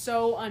 it's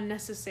so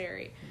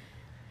unnecessary.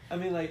 I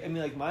mean,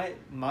 my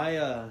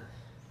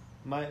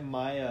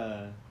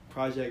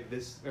project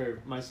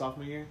my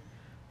sophomore year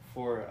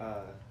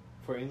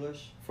for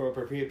English, for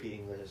pre-AP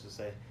English, I should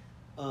say,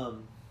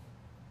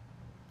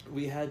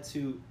 we had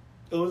to.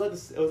 It was like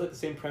the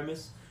same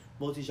premise,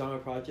 multi-genre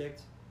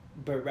project,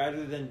 but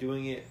rather than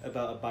doing it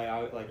about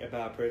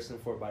about a person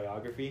for a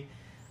biography,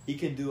 you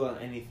can do it on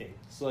anything.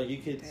 So like you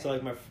could,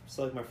 my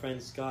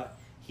friend Scott,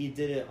 he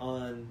did it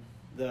on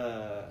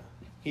it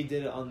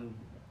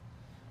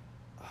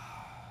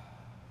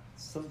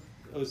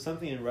was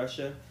something in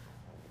Russia.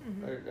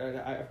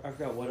 I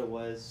forgot what it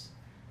was.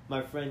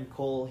 My friend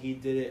Cole, he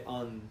did it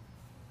on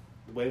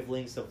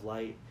wavelengths of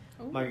light.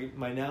 Oh.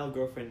 My now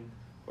girlfriend,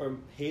 or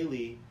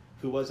Haley,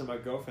 who wasn't my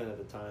girlfriend at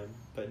the time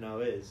but now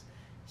is,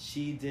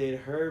 she did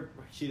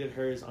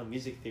hers on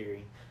music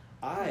theory.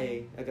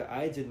 I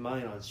did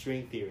mine on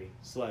string theory.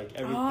 So like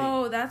everything.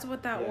 Oh, that's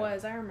what that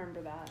was. I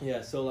remember that.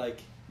 Yeah, so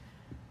like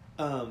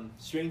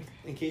string,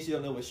 in case you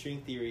don't know what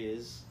string theory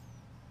is,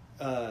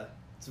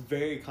 it's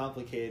very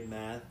complicated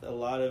math, a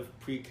lot of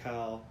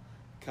pre-cal,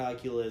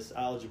 calculus,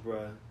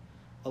 algebra,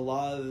 a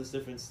lot of this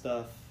different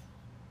stuff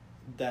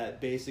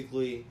that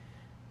basically,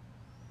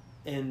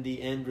 and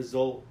the end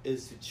result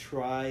is to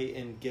try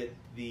and get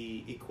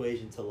the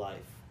equation to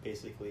life,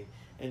 basically,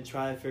 and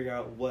try to figure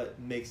out what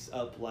makes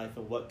up life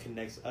and what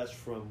connects us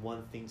from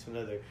one thing to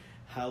another,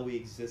 how we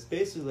exist,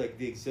 basically like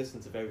the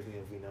existence of everything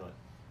as we know it.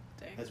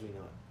 Dang. As we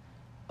know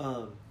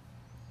it.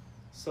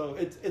 So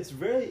it's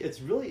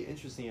really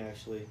interesting,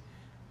 actually,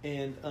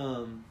 and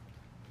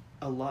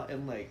a lot,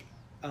 and like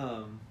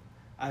I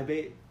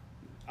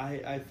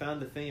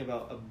found the thing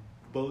about a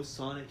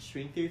bosonic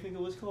string theory, I think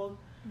it was called.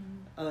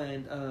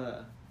 And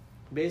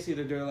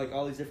basically there are like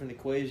all these different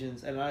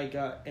equations, and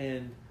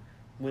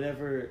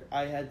whenever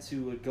I had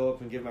to go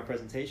up and give my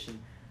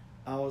presentation,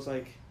 I was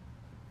like,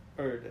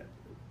 or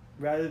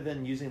rather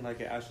than using like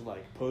an actual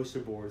like poster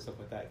board or stuff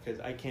like that, because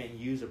I can't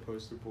use a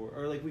poster board,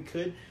 or like we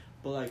could,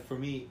 but like for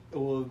me it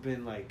would have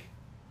been like,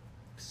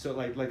 so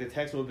like the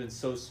text would have been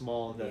so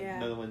small that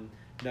no one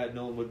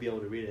would be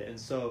able to read it, and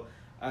so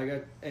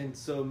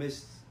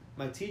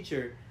my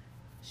teacher,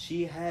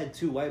 she had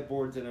 2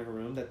 whiteboards in her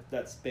room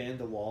that spanned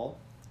the wall.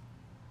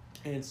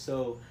 And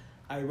so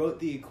I wrote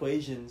the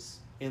equations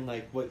in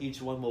like what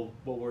each one will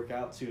work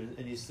out to,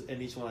 and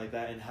each one like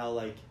that, and how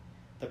like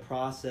the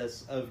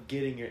process of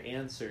getting your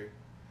answer.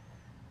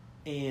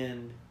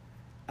 And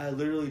I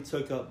literally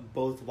took up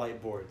both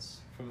whiteboards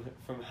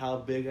from how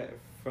big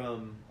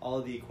from all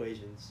of the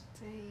equations.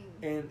 Dang.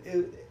 And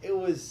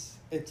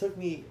it took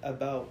me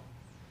about,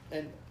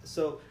 and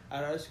so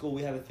at our school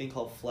we have a thing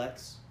called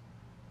Flex,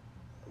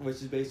 which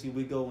is basically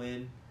we go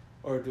in,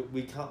 or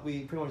we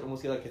pretty much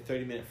almost get like a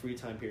 30-minute free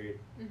time period,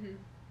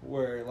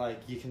 where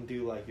like you can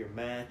do like your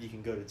math, you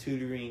can go to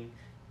tutoring,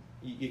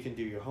 you can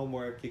do your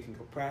homework, you can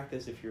go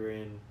practice if you're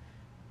in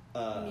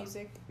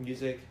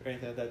music or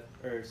anything like that,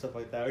 or stuff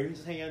like that, or you can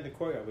just hang out in the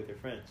courtyard with your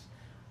friends.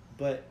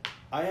 But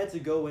I had to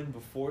go in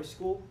before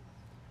school,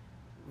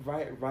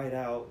 write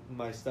out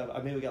my stuff. I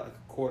maybe got like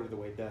a quarter of the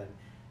way done,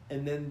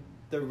 and then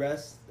the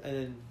rest, and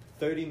then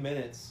 30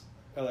 minutes,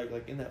 or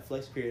like in that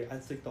flex period, I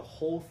took the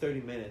whole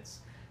 30 minutes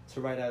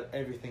to write out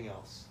everything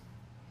else.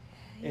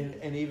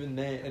 And even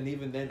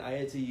then I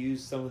had to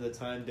use some of the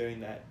time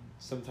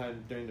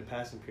sometime during the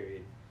passing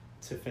period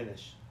to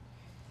finish.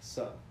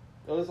 So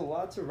it was a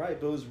lot to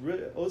write, but it was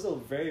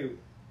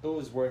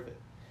worth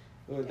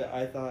it.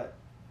 I thought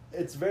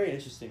it's very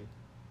interesting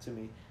to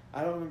me.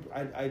 I don't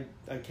remember.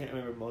 I can't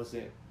remember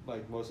mostly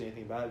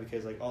anything about it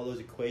because like all those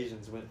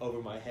equations went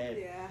over my head.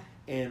 Yeah.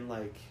 And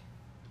like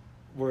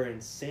were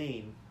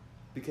insane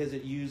because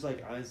it used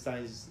like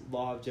Einstein's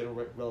law of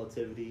general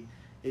relativity.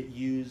 It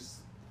used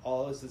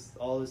all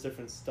this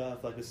different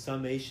stuff, like the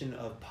summation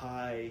of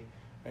pi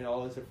and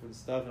all this different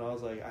stuff, and I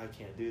was like, I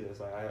can't do this.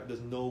 Like,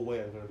 there's no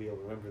way I'm gonna be able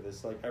to remember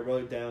this. Like, I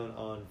wrote it down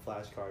on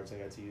flashcards and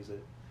I got to use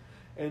it,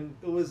 and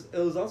it was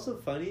also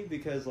funny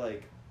because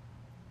like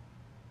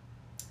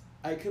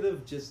I could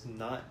have just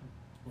not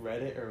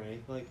read it or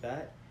anything like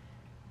that.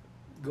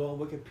 Go on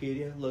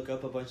Wikipedia, look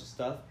up a bunch of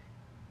stuff,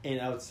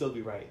 and I would still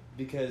be right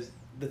because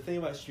the thing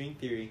about string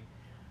theory,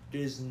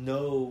 there's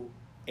no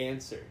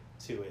answer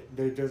to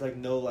it. There's like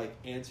no like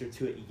answer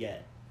to it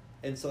yet.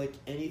 And so like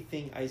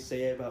anything I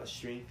say about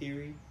string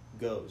theory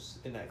goes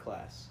in that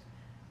class.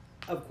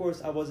 Of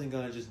course, I wasn't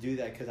gonna just do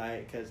that because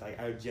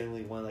I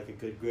generally want like a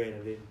good grade. I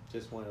didn't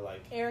just want to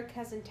like. Eric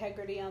has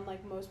integrity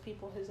unlike most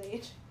people his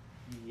age.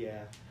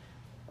 Yeah,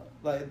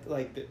 like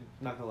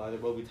not gonna lie, there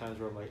will be times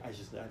where I'm like I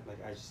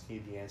just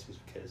need the answers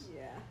because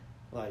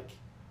like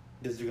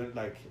this is gonna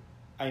like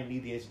I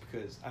need the answer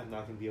because I'm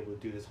not gonna be able to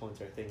do this whole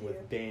entire thing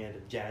with band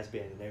and jazz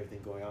band and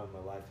everything going on in my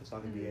life. It's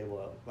not gonna be able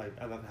to like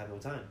I'm not gonna have no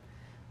time.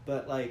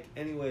 But like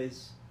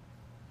anyways,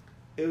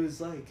 it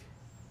was like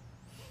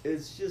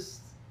it's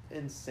just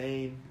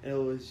insane. It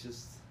was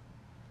just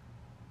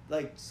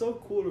like so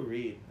cool to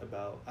read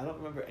about. I don't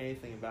remember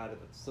anything about it,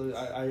 but so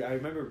I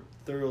remember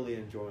thoroughly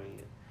enjoying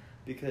it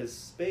because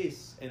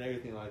space and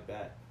everything like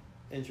that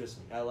interests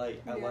me. I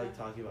like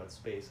talking about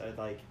space. I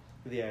like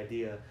the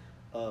idea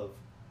of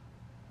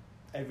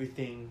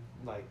everything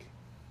like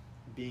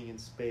being in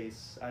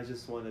space. I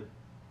just want to.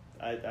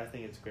 I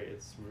think it's great.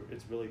 It's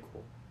really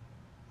cool.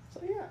 So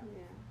yeah.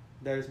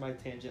 There's my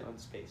tangent on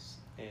space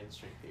and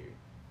string theory.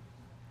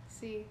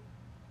 See,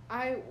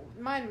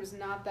 mine was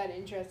not that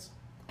interesting.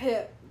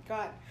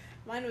 God,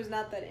 mine was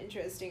not that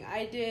interesting.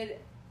 I did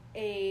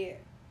a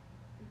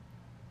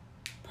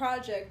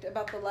project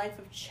about the life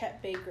of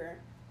Chet Baker,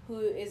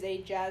 who is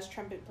a jazz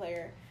trumpet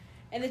player,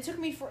 and it took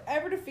me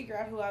forever to figure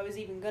out who I was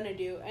even gonna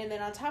do. And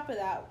then on top of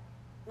that,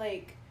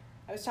 like,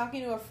 I was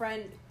talking to a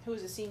friend who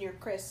was a senior,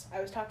 Chris. I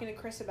was talking to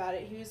Chris about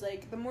it. He was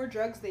like, the more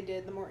drugs they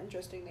did, the more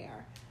interesting they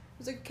are. I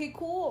was like, okay,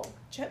 cool.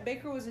 Chet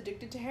Baker was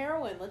addicted to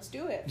heroin. Let's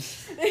do it.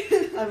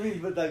 I mean,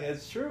 but like,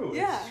 it's true.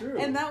 Yeah. It's true.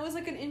 And that was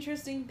like an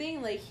interesting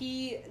thing. Like,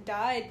 he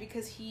died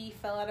because he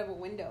fell out of a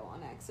window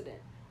on accident.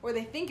 Or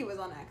they think it was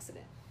on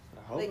accident.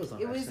 I hope it was on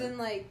accident. It was in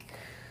like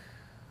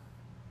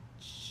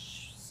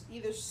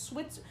either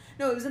Switzerland.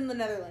 No, it was in the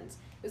Netherlands.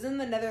 It was in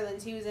the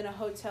Netherlands. He was in a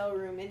hotel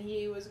room and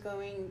he was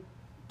going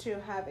to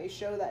have a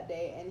show that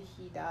day and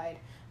he died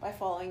by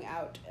falling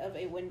out of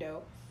a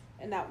window.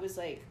 And that was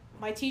like,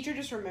 my teacher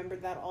just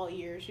remembered that all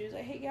year. She was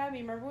like, hey Gabby,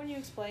 remember when you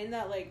explained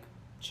that like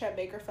Chet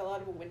Baker fell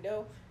out of a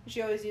window? And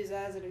she always used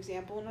that as an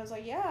example. And I was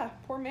like, yeah,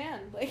 poor man.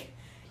 Like,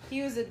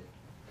 he was a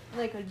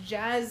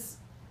jazz,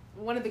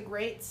 one of the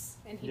greats,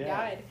 and he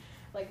died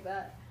like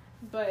that.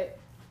 But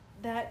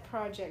that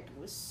project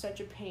was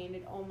such a pain.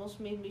 It almost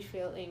made me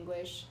fail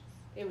English.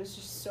 It was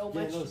just so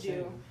much to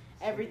do.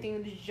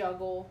 Everything to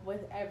juggle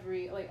with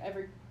every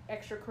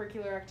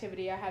extracurricular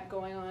activity I had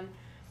going on.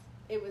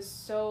 It was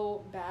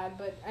so bad,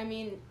 but I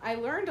mean, I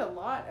learned a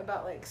lot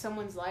about like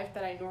someone's life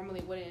that I normally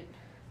wouldn't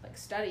like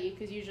study,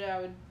 because usually I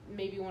would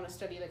maybe want to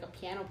study like a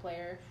piano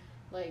player,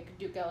 like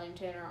Duke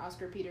Ellington or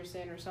Oscar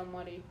Peterson or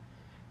somebody.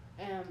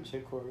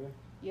 Chick Corea?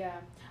 Yeah,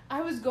 I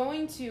was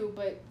going to,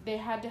 but they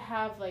had to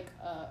have like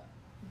a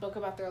book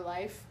about their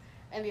life,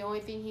 and the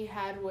only thing he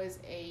had was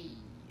a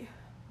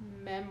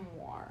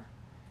memoir.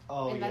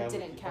 Oh, and that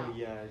didn't count. Oh,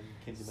 yeah, you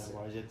can't do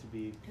memoirs. You have to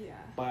be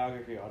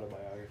biography,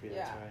 autobiography,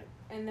 that's right.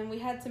 And then we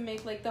had to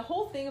make, like, the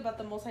whole thing about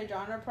the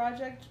multi-genre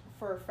project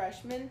for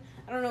freshmen.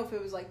 I don't know if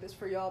it was like this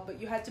for y'all,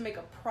 but you had to make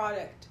a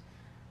product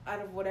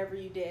out of whatever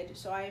you did.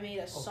 So I made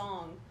a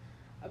song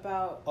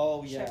about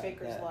Chet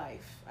Baker's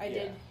life. I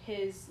did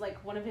his,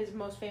 like, one of his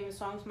most famous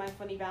songs, My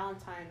Funny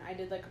Valentine. I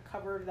did, like, a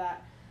cover of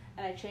that,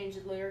 and I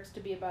changed the lyrics to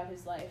be about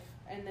his life.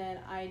 And then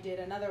I did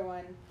another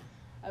one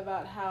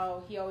about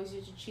how he always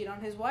used to cheat on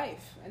his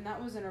wife, and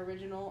that was an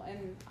original,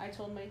 and I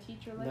told my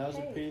teacher, like, that was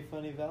a pretty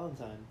funny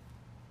Valentine.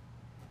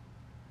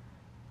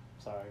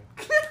 Sorry.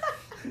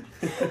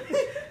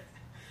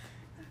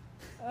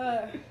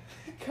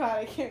 God,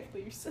 I can't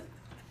believe you said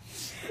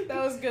that.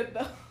 That was good,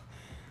 though.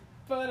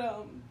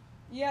 But,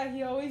 Yeah,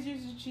 he always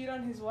used to cheat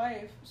on his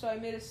wife. So I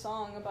made a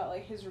song about,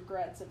 like, his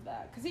regrets of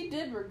that. Because he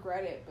did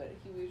regret it, but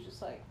he was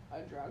just, like, a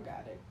drug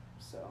addict.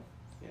 So.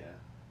 Yeah.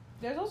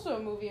 There's also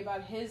a movie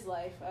about his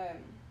life.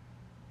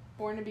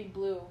 Born to be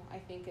Blue, I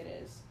think it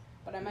is.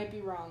 But I might be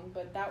wrong.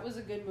 But that was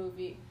a good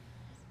movie.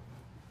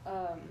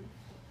 It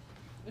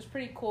was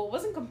pretty cool. It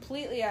wasn't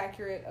completely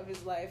accurate of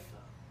his life.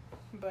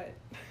 But.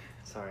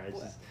 Sorry,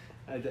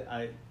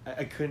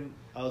 I couldn't.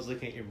 I was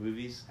looking at your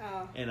movies.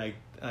 Oh. And I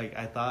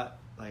thought.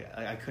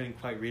 I couldn't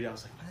quite read it. I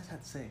was like, what does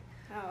that say?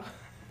 Oh.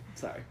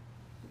 Sorry.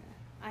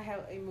 Yeah. I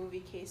have a movie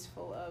case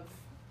full of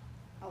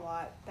a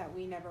lot that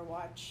we never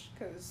watch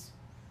because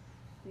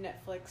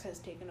Netflix has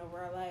taken over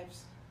our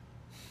lives.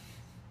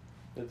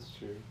 That's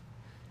true.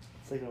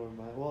 It's taken over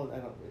my... Well, I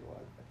don't really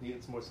watch.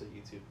 It's more so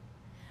YouTube.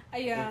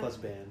 Yeah. And plus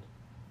band.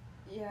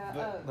 Yeah.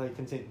 But,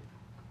 continue.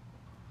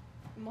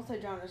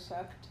 Multi-genre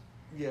sucked.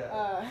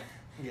 Yeah.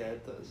 Yeah,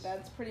 it does.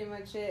 That's pretty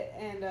much it.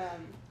 And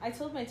I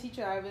told my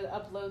teacher I would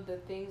upload the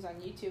things on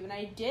YouTube, and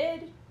I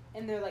did,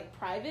 and they're like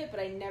private, but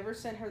I never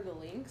sent her the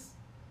links.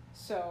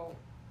 So,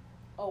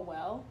 oh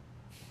well.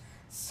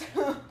 So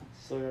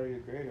So got your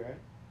grade, right?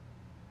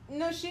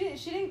 No, she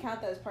didn't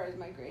count that as part of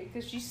my grade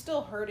because she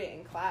still heard it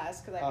in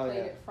class because I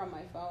played it from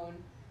my phone.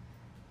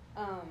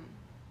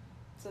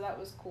 So that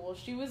was cool.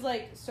 She was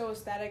like so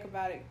ecstatic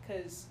about it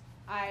because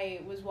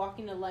I was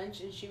walking to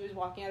lunch and she was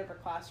walking out of her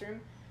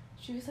classroom.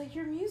 She was like,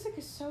 "Your music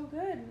is so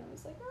good," and I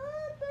was like,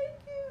 "Ah, thank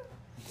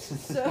you."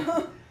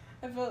 So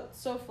I felt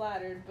so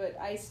flattered, but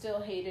I still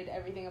hated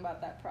everything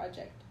about that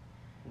project.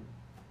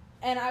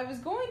 And I was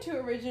going to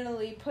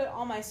originally put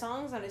all my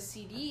songs on a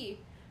CD.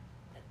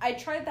 I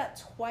tried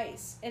that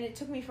twice, and it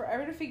took me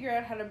forever to figure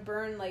out how to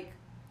burn, like,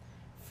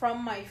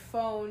 from my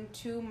phone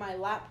to my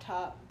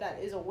laptop that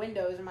is a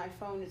Windows, and my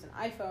phone is an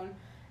iPhone,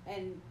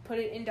 and put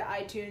it into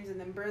iTunes, and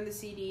then burn the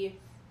CD.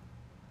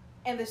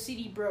 And the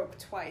CD broke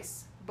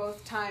twice,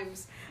 both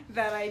times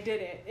that I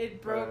did it.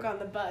 It broke on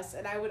the bus,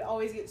 and I would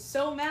always get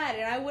so mad,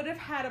 and I would have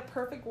had a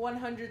perfect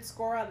 100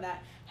 score on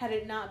that had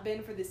it not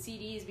been for the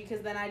CDs,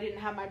 because then I didn't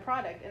have my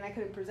product, and I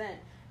couldn't present,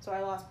 so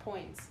I lost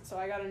points. So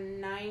I got a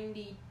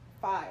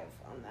 95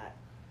 on that,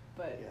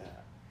 but...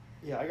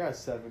 Yeah, I got a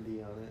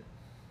 70 on it.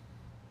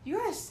 You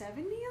got a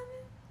 70 on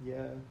it?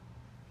 Yeah.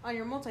 On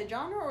your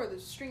multi-genre or the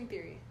string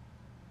theory?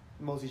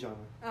 Multi-genre.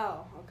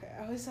 Oh, okay.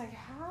 I was like,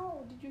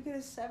 how did you get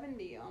a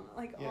 70 on,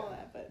 like, all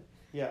that, but...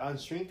 Yeah, on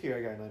string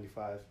theory I got a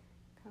 95.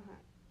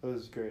 It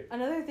was great.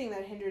 Another thing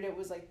that hindered it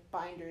was, like,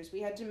 binders.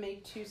 We had to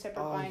make 2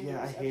 separate binders. Oh,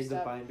 yeah, I hate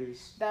the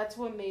binders. That's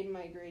what made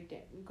my grade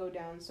go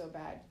down so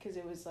bad, because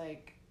it was,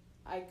 like,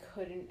 I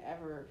couldn't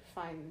ever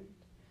find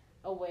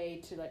a way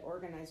to, like,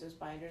 organize those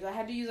binders. I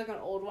had to use, like, an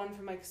old one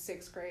from, like,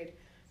 6th grade,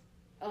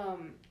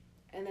 and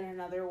then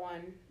another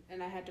one,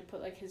 and I had to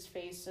put, like, his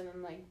face and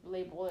then, like,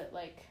 label it,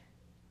 like,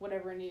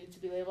 whatever it needed to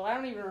be labeled. I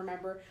don't even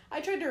remember. I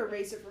tried to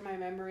erase it from my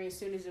memory as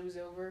soon as it was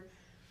over.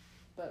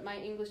 But my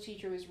English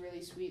teacher was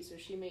really sweet, so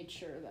she made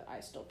sure that I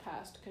still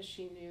passed because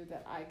she knew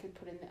that I could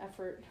put in the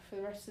effort for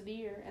the rest of the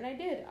year. And I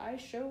did. I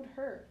showed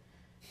her.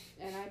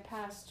 And I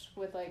passed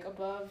with, like,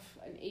 above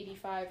an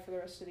 85 for the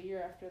rest of the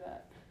year after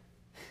that.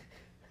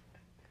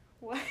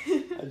 What?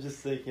 I'm just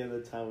thinking of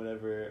the time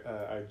whenever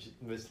our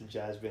Mr.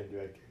 Jazz Band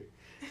director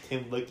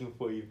came looking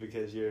for you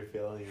because you were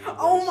failing English.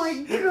 Oh,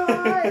 my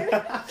God!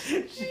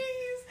 Jeez!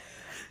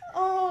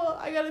 Oh,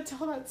 I gotta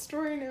tell that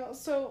story now.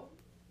 So...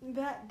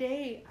 that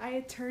day, I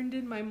had turned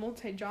in my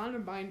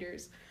multi-genre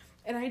binders,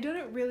 and I did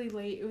it really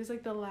late. It was,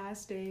 like, the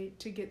last day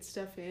to get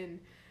stuff in,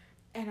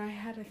 and I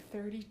had a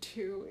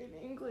 32 in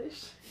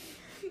English.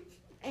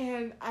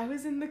 And I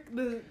was in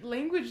the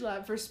language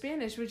lab for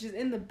Spanish, which is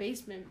in the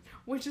basement,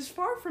 which is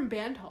far from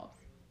band hall.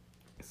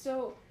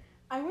 So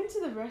I went to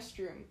the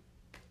restroom,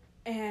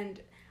 and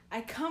I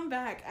come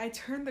back, I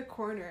turn the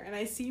corner, and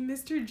I see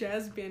Mr.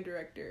 Jazz Band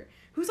Director,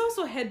 who's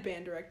also head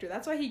band director,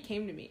 that's why he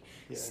came to me,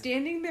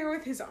 standing there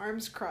with his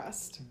arms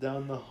crossed.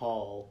 Down the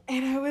hall.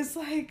 And I was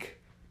like,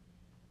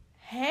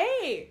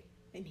 hey!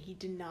 And he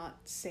did not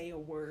say a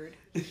word.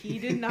 He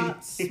did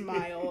not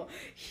smile.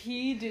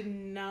 He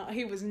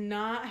was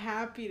not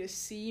happy to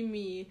see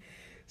me.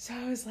 So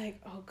I was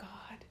like, oh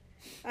God.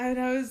 And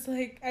I was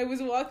like, I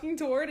was walking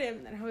toward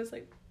him, and I was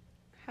like,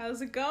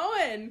 how's it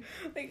going?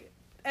 Like,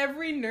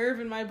 every nerve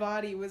in my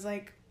body was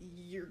like,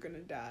 you're gonna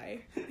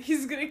die.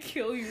 He's gonna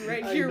kill you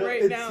right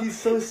now. He's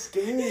so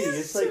scary.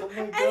 It's like, oh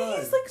my God. And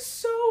he's like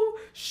so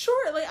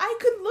short. Like, I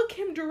could look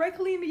him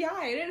directly in the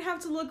eye. I didn't have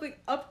to look like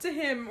up to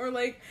him or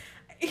like,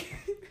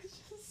 it's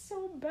just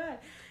so bad.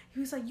 He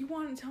was like, you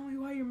want to tell me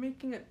why you're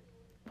making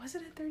was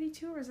it a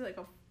 32 or is it like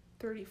a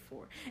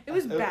 34? It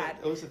was bad.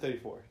 It was a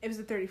 34. It was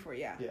a 34,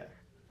 yeah. Yeah.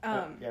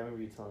 Yeah, I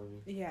remember you telling me.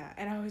 Yeah,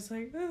 and I was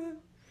like, ugh.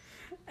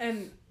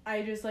 And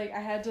I just, like, I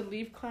had to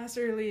leave class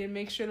early and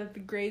make sure that the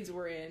grades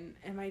were in.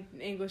 And my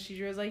English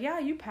teacher was like, yeah,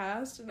 you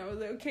passed. And I was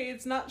like, okay,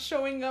 it's not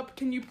showing up.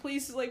 Can you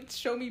please, like,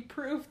 show me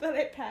proof that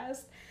I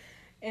passed?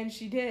 And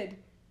she did.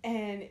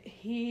 And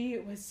he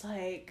was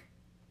like,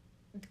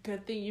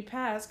 good thing you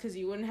passed, because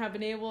you wouldn't have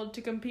been able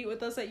to compete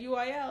with us at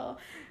UIL.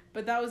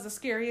 But that was the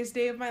scariest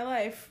day of my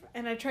life,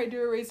 and I tried to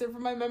erase it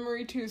from my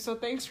memory too, so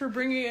thanks for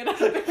bringing it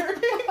up,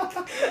 Eric.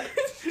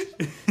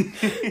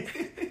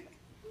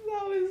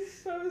 That was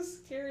so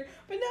scary.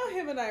 But now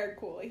him and I are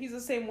cool. He's the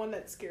same one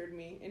that scared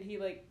me, and he,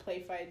 like,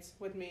 play fights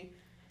with me.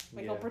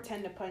 Like, he'll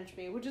pretend to punch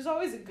me, which is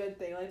always a good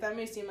thing. Like, that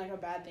may seem like a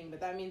bad thing,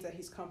 but that means that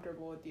he's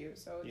comfortable with you,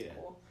 so it's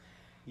cool.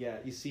 Yeah,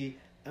 you see,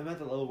 I'm at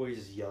the level where he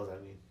just yells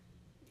at me.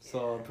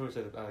 So I'm pretty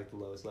much at, like, the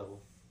lowest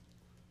level.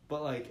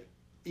 But, like,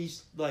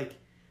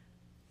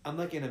 I'm,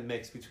 like, in a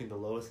mix between the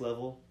lowest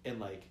level and,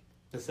 like,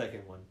 the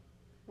second one.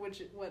 What's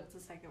the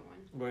second one?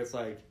 Where it's,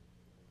 like,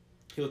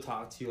 he'll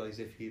talk to you like as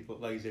if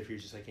you're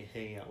just, like,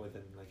 hanging out with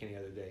him like any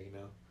other day, you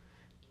know?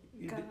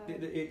 God.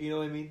 You know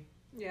what I mean?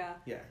 Yeah.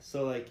 Yeah,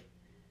 so, like,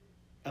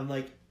 I'm,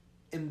 like,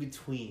 in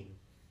between.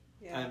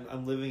 Yeah.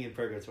 I'm living in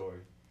purgatory.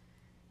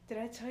 Did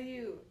I tell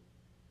you...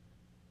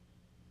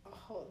 Oh,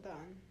 hold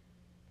on.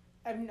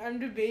 I'm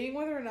debating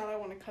whether or not I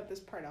want to cut this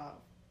part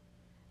off.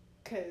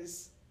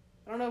 Because...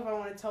 I don't know if I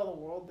want to tell the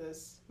world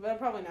this, but I'm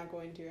probably not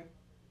going to.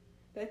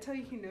 Did I tell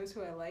you he knows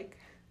who I like?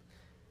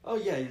 Oh,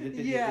 yeah. You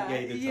did tell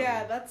me.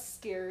 That's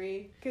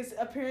scary. Because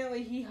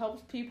apparently he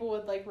helps people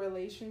with, like,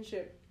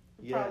 relationship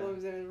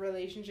problems and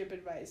relationship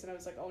advice. And I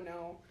was like, oh,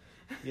 no.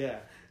 Yeah,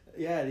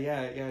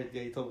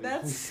 you told me.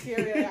 That's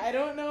scary. Like, I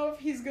don't know if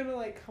he's going to,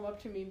 like, come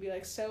up to me and be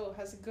like, so,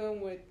 how's it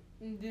going with...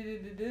 And,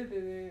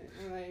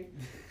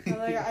 I'm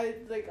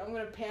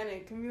going to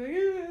panic and be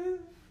like...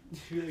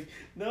 You're like,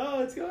 no,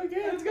 it's going good.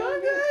 It's going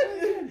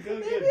good. Go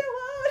Leave me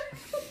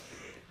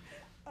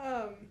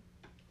alone.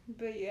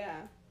 But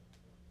yeah.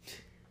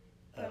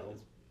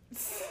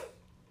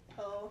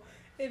 Oh,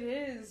 it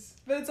is.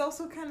 But it's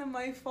also kind of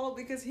my fault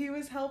because he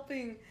was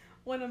helping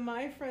one of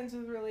my friends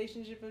with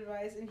relationship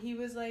advice, and he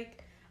was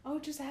like, oh,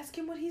 just ask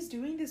him what he's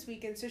doing this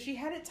weekend. So she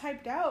had it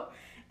typed out,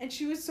 and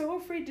she was so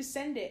afraid to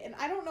send it. And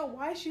I don't know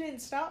why she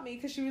didn't stop me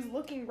because she was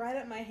looking right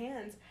at my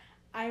hands.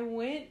 I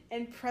went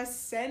and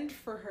pressed send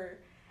for her.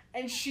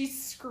 And she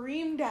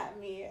screamed at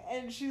me,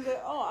 and she's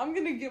like, oh, I'm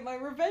going to get my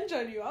revenge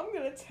on you. I'm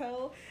going to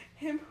tell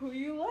him who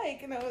you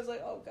like. And I was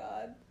like, oh,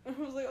 God. I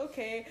was like,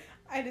 okay,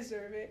 I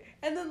deserve it.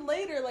 And then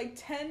later, like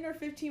 10 or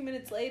 15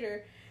 minutes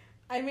later,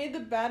 I made the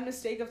bad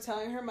mistake of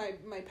telling her my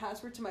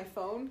password to my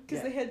phone,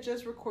 because they had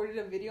just recorded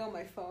a video on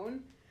my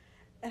phone.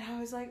 And I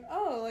was like,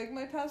 oh, like,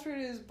 my password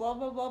is blah,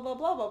 blah, blah, blah,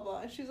 blah, blah,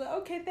 blah. And she's like,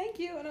 okay, thank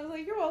you. And I was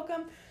like, you're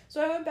welcome.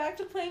 So I went back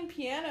to playing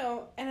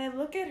piano, and I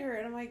look at her,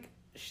 and I'm like,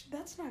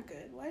 that's not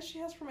good. Why does she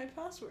ask for my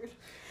password?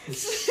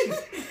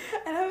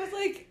 And I was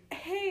like,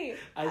 hey.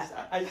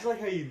 I just like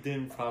how you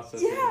didn't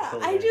process it. Yeah,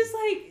 I just,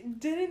 like,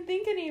 didn't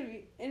think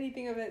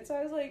anything of it. So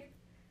I was like,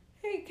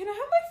 hey, can I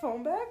have my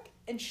phone back?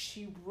 And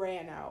she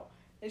ran out.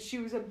 And she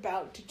was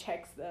about to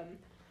text them.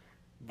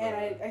 And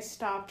I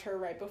stopped her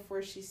right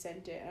before she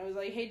sent it. And I was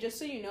like, hey, just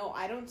so you know,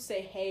 I don't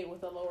say hey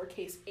with a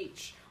lowercase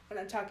h when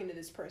I'm talking to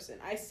this person.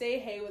 I say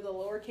hey with a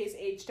lowercase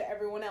h to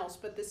everyone else,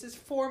 but this is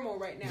formal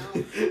right now.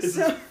 This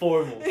is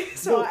formal.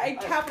 So no, I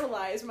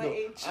capitalize my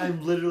h.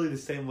 I'm literally the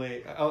same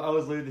way. I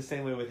was literally the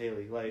same way with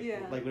Haley. Like,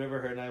 like whenever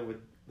her and I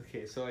would...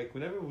 Okay, so, like,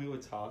 whenever we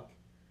would talk,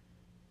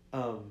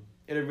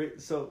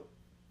 so...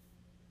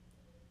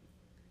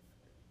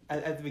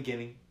 At the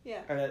beginning...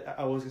 Yeah.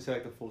 I was going to say,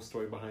 like, the full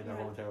story behind our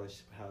whole entire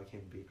relationship, how it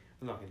came to be.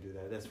 I'm not going to do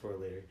that. That's for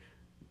later.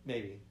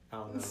 Maybe. I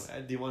don't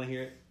know. Do you want to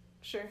hear it?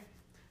 Sure.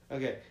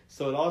 Okay,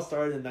 so it all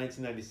started in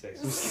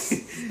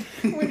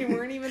 1996. When you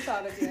weren't even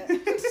thought of yet.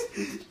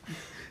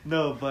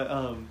 No,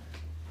 but,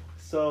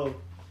 so,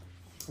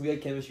 we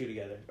had chemistry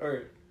together.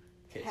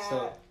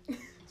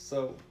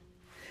 So,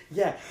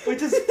 yeah,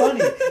 which is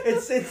funny.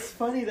 It's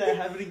funny that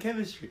happened in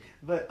chemistry.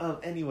 But,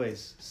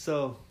 anyways,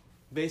 so,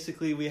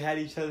 basically we had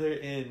each other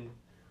in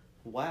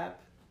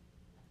WAP,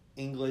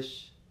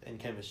 English, and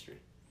chemistry.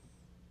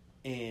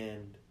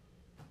 And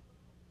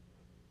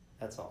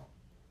that's all.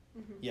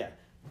 Mm-hmm. Yeah.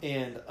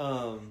 And,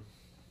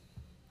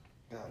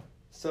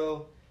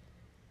 so,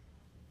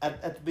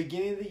 at the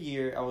beginning of the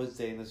year, I was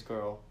dating this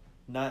girl,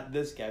 not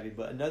this Gabby,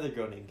 but another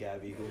girl named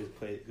Gabby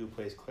who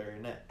plays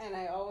clarinet. And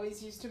I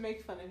always used to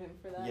make fun of him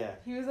for that. Yeah.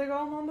 He was like,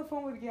 oh, I'm on the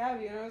phone with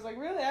Gabby. And I was like,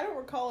 really? I don't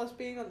recall us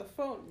being on the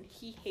phone. And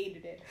he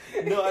hated it.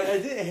 No, I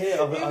didn't hate it.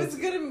 It was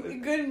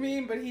good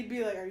meme, but he'd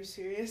be like, are you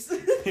serious?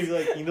 He'd be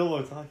like, you know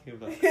what I'm talking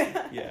about.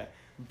 Yeah. Yeah.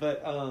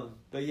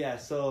 But yeah,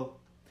 so,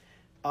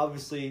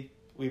 obviously,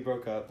 we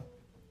broke up.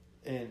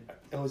 And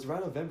it was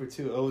around November,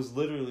 too. It was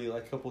literally,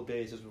 like, a couple of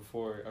days just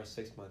before our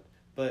 6th month.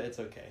 But it's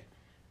okay.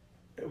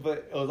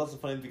 But it was also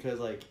funny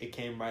because, like, it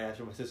came right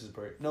after my sister's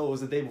birthday. No, it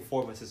was the day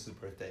before my sister's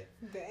birthday.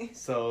 Okay.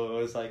 So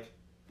it was like,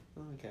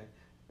 oh, okay.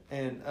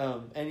 And,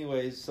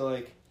 anyways, so,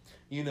 like,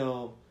 you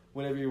know,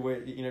 whenever you're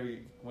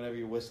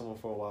with someone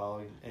for a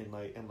while and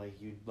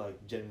you,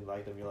 like, genuinely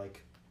like them, you're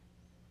like,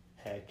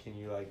 heck, and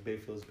you're like,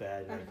 babe feels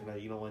bad, and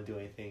you don't want to do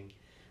anything,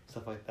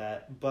 stuff like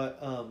that.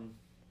 But,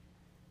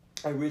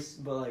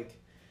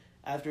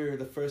 after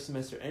the first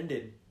semester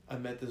ended, I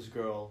met this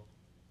girl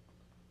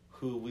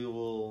who we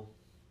will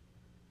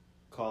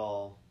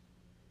call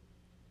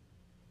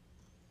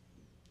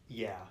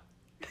Yeah.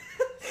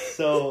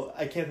 So,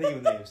 I can't think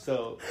of a name,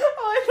 so...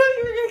 Oh, I thought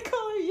you were going to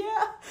call her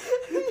Yeah.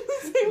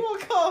 Say we'll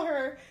call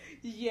her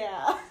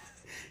Yeah.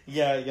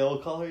 Yeah,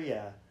 we'll call her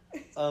Yeah.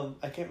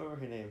 I can't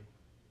remember her name.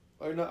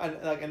 Or no,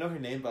 I know her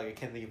name, but I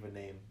can't think of a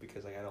name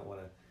because I don't want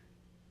to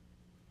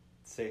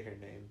say her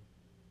name.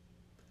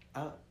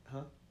 Huh?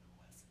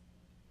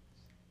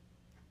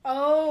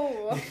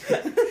 Oh, I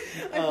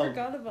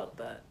forgot about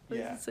that. What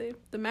does it say?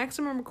 The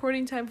maximum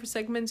recording time for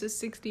segments is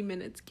 60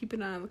 minutes. Keep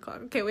an eye on the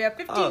clock. Okay, we have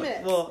 15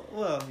 minutes.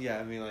 Well, yeah.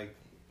 I mean, like,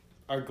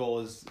 our goal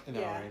is an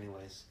hour,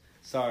 anyways.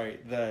 Sorry,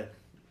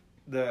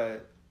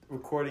 the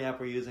recording app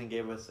we're using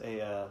gave us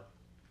a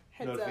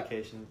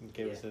notification and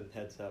gave us a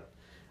heads up.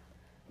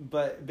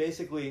 But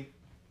basically,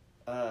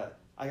 I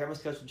got my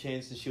schedule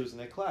changed and she was in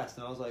that class,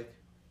 and I was like,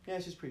 yeah,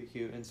 she's pretty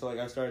cute, and so like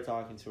I started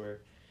talking to her.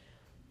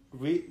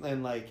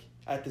 And like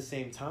at the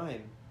same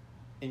time,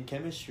 in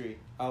chemistry,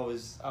 I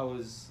was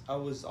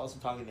also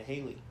talking to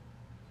Haley.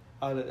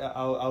 I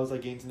was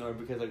like getting to know her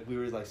because like we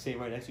were like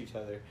sitting right next to each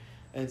other,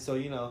 and so I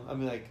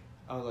mean like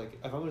I was like,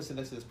 if I'm gonna sit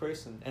next to this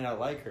person and I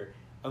like her,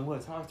 I'm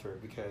gonna talk to her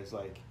because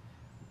like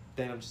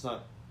then I'm just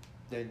not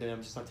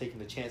taking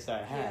the chance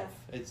that I have.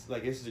 Yeah. It's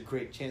like this is a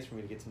great chance for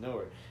me to get to know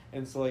her,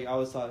 and so like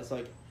it's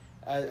like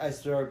I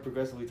started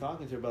progressively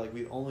talking to her, but like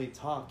we only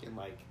talk in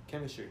like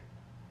chemistry,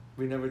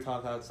 we never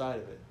talk outside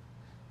of it.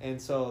 And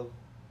so,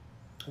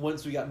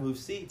 once we got moved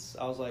seats,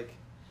 I was like,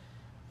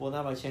 well,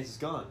 now my chance is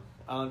gone.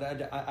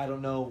 I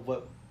don't know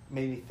what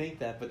made me think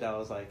that, but I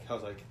was like,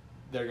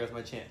 there goes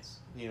my chance,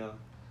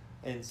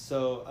 And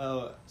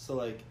so,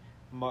 like,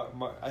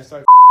 I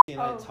started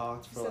and I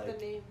talked for like...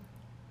 the name.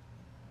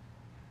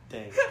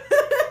 Dang.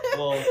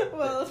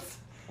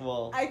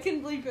 Well, I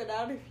can bleep it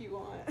out if you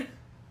want.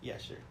 Yeah,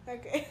 sure.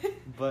 Okay.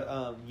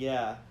 But,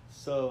 yeah,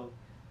 so,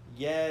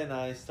 and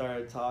I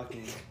started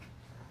talking...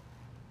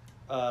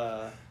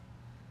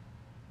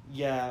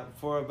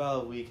 for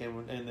about a week,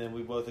 and then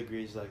we both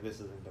agreed, like, this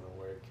isn't gonna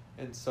work,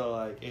 and so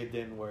like it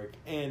didn't work.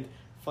 And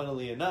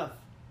funnily enough,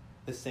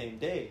 the same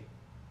day,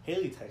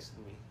 Haley texted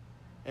me,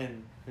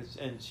 and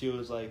she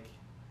was like,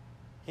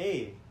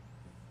 "Hey,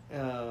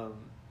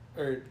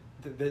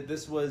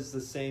 this was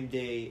the same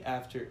day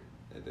after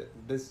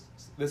this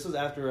was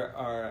after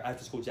our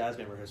after school jazz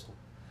band rehearsal,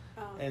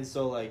 and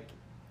so like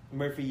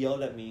Murphy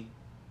yelled at me.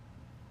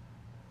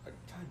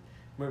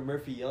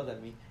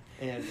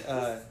 And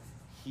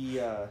he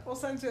we'll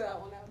censor that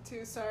one out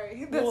too.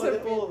 Sorry.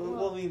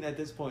 Well, I mean, at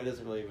this point, it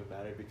doesn't really even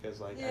matter because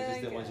like I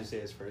just didn't want you to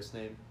say his first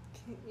name.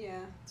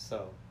 Yeah.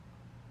 So,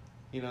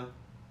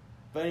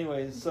 but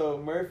anyways, so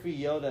Murphy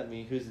yelled at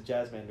me. Who's the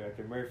jazz band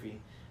director? Murphy.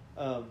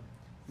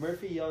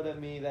 Murphy yelled at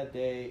me that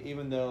day,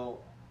 even though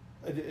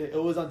it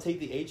was on Take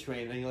the A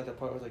Train, and the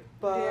part was like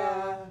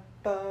ba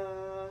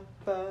ba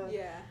ba.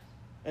 Yeah.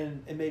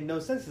 And it made no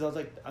sense because I was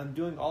like, I'm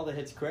doing all the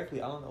hits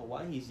correctly. I don't know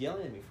why he's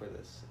yelling at me for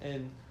this.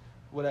 And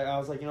I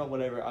was like,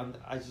 whatever.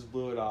 I just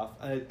blew it off.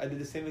 I did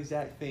the same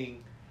exact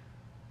thing,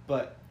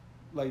 but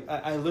like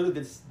I literally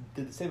did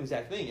the same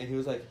exact thing. And he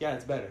was like, yeah,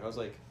 it's better. I was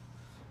like,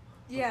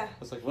 yeah. I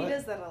was like, what? He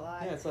does that a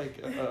lot. Yeah, it's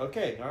like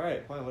okay, all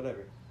right, fine,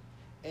 whatever.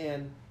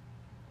 And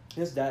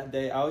just that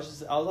day, I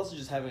was also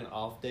just having an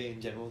off day in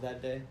general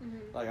that day.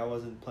 Mm-hmm. Like I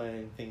wasn't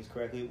planning things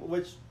correctly,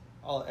 which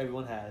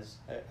everyone has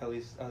at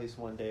least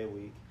one day a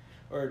week.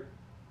 Or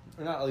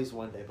not at least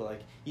one day, but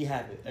like you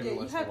have it every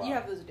once in a while. You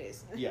have those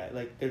days. Yeah,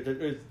 like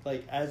there's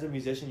like as a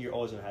musician, you're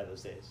always gonna have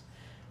those days.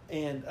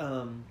 And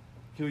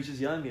he was just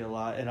yelling at me a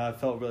lot, and I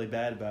felt really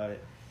bad about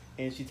it.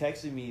 And she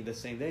texted me the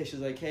same day. She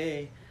was like,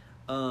 "Hey,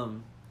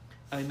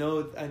 I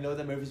know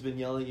that Murphy's been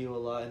yelling at you a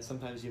lot, and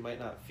sometimes you might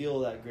not feel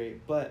that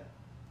great, but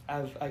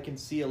I can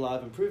see a lot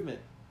of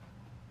improvement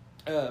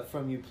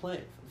from your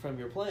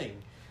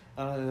playing."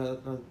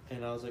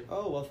 And I was like,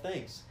 "Oh well,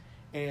 thanks."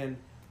 And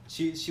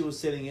she was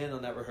sitting in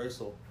on that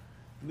rehearsal.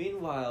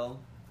 Meanwhile,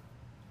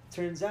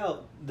 turns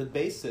out the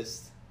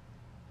bassist,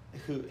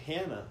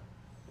 Hannah,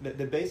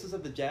 the bassist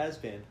of the jazz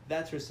band,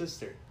 that's her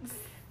sister.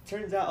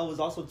 Turns out I was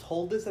also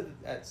told this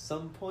at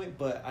some point,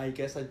 but I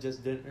guess I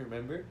just didn't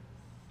remember.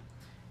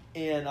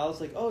 And I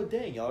was like, oh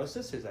dang, y'all are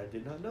sisters. I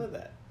did not know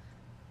that.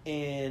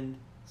 And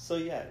so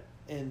it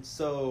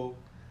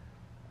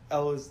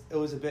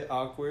was a bit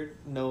awkward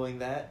knowing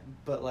that,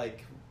 but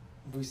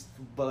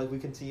we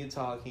continued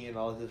talking and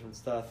all this different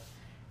stuff.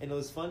 And it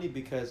was funny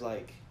because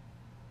like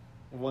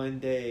one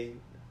day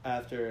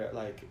after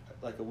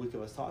like a week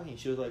of us talking,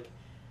 she was like,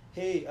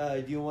 "Hey,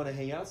 do you want to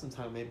hang out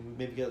sometime?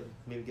 Maybe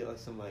get like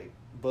some like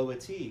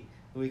boba tea,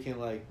 and we can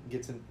like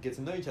get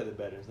to know each other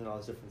better and all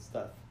this different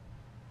stuff."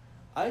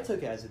 I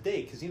took it as a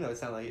date because it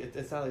sounded like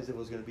as if it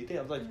was gonna be a date.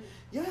 I was like,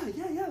 yeah,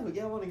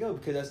 I want to go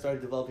because I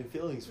started developing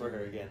feelings for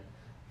her again,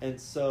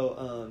 and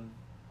so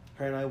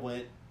her and I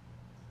went.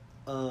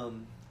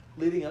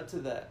 Leading up to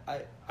that,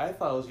 I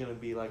thought it was gonna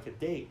be like a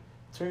date.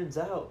 Turns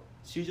out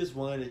she just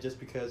wanted it just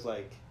because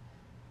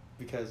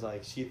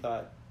she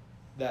thought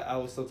that I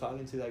was still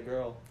talking to that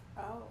girl.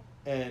 Oh.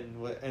 And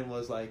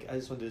was like, I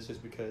just wanted this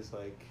just because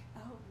like.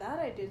 Oh, that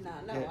I did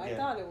not know. I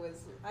thought it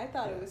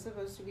was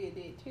supposed to be a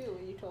date too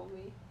when you told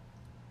me.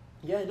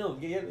 Yeah, no,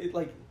 yeah,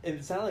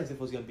 it sounded like if it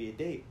was gonna be a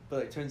date,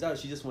 but it turns out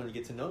she just wanted to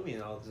get to know me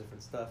and all this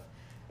different stuff,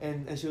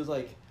 and she was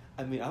like,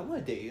 I mean, I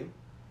want to date you,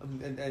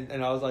 and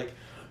I was like,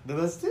 then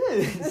let's do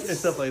it and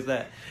stuff like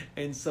that,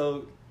 and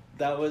so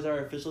that was our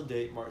official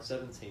date, March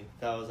 17th.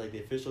 That was like the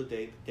official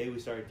date, the day we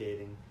started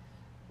dating,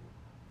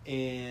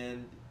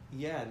 and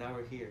yeah, now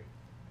we're here.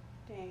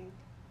 Dang.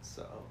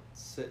 So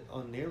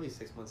nearly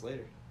 6 months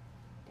later.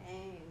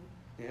 Dang.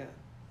 Yeah.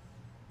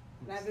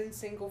 And I've been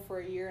single for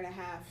a year and a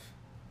half.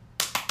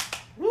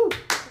 Woo!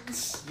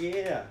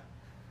 Yeah.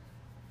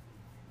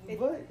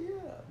 But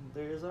yeah,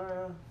 there's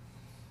our.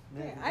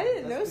 Yeah, I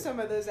didn't know some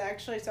of those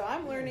actually, so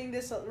I'm learning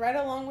this right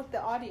along with the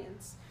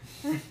audience.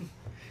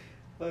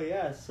 But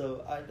yeah,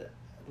 so I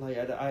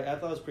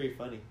thought it was pretty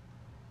funny.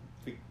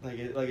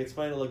 It's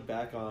funny to look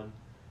back on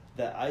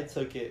that. I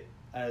took it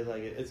as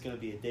like it's gonna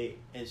be a date,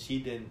 and she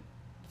didn't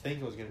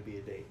think it was gonna be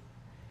a date.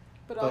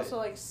 But also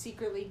like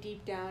secretly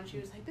deep down, she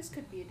was like, "This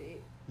could be a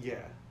date."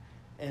 Yeah,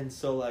 and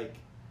so like.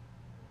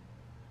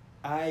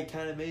 I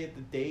kind of made it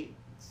the date,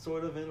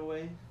 sort of in a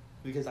way,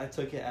 because I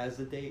took it as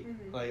a date,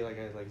 like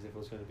as if it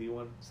was going to be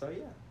one. So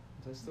yeah,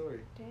 that's the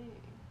story. Dang.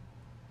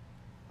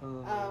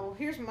 Well,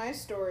 here's my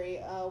story.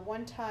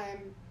 One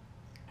time,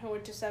 I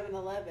went to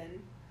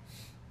 7-Eleven.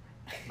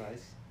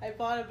 Nice. I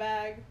bought a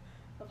bag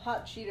of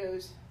hot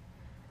Cheetos,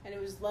 and it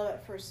was love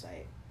at first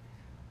sight.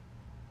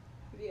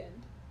 The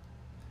end.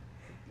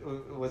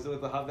 Was it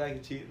with the hot bag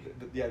of Cheetos?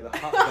 Yeah, the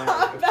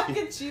hot bag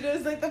of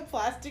Cheetos, like the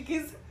plastic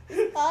is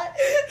hot.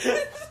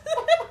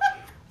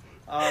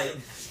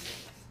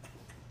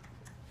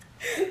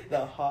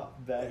 The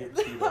hot bag of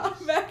Cheetos. The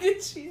hot bag of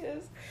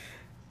Cheetos.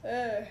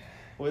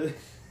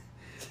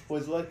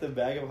 Was it like the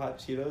bag of hot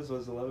Cheetos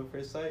was the love at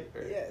first sight?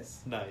 Or?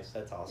 Yes. Nice,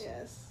 that's awesome.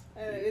 Yes.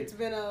 It's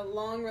been a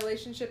long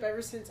relationship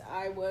ever since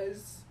I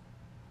was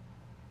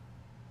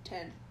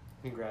 10.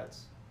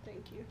 Congrats.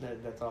 Thank you.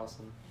 That's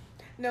awesome.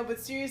 No, but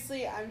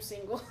seriously, I'm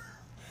single.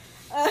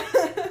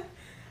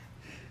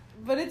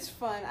 But it's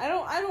fun. I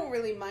don't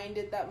really mind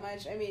it that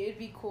much. I mean, it'd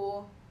be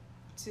cool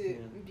to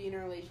be in a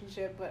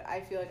relationship, but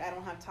I feel like I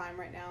don't have time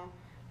right now.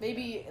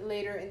 Maybe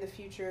later in the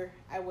future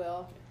I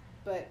will,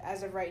 but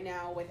as of right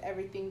now, with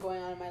everything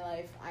going on in my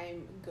life,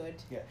 I'm good.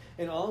 Yeah,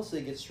 and honestly,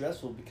 it gets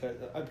stressful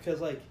because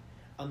like,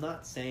 I'm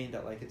not saying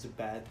that like it's a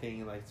bad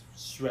thing and like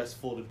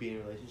stressful to be in a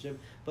relationship,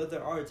 but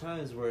there are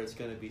times where it's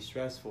gonna be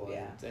stressful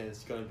and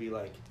it's gonna be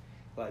like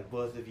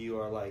both of you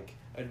are like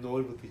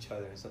annoyed with each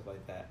other and stuff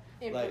like that.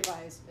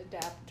 Improvise,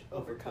 adapt,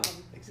 overcome.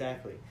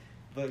 Exactly.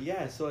 But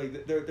yeah, so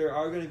like there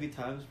are going to be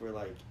times where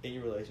like in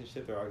your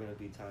relationship there are going to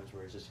be times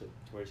where it's just going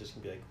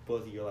to be like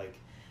both of you like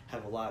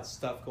have a lot of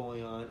stuff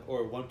going on,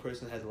 or one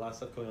person has a lot of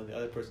stuff going on, the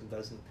other person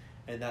doesn't,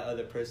 and that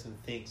other person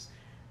thinks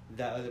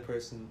that other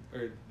person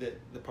or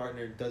the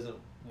partner doesn't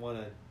want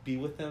to be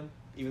with them,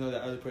 even though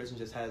that other person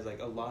just has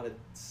like a lot of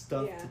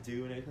stuff to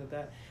do and everything like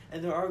that.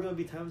 And there are going to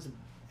be times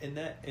in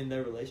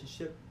their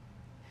relationship,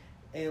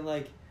 and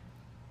like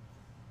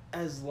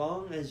as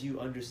long as you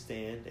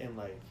understand and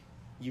like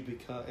you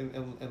become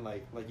and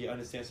like you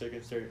understand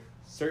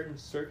certain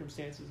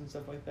circumstances and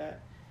stuff like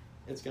that,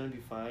 it's gonna be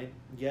fine.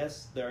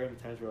 Yes, there are gonna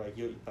be times where like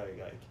you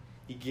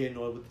get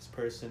annoyed with this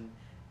person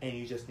and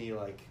you just need to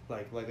like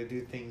to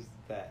do things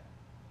that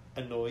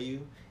annoy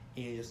you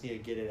and you just need to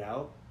get it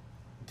out.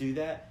 Do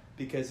that,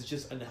 because it's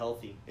just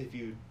unhealthy if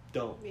you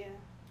don't. Yeah.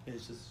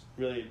 It's just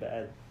really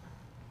bad.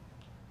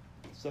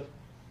 So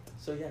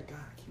yeah, God,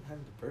 I keep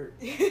having to burp.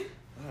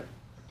 God.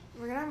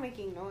 We're not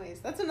making noise.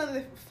 That's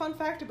another fun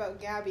fact about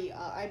Gabby.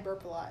 I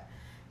burp a lot.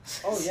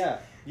 Oh yeah.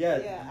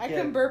 I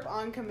can burp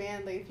on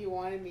command, like if you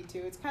wanted me to.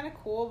 It's kind of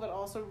cool, but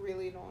also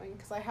really annoying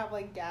because I have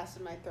like gas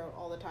in my throat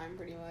all the time,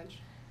 pretty much.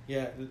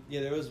 Yeah.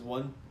 There was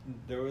one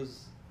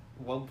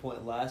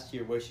point last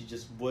year where she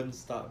just wouldn't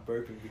stop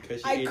burping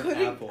because she ate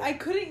an apple. I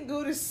couldn't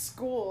go to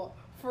school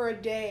for a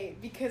day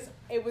because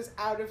it was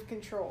out of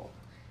control.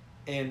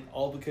 And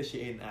all because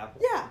she ate an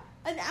apple. Yeah,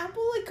 an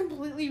apple like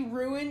completely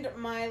ruined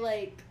my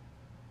like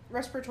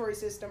respiratory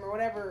system or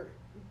whatever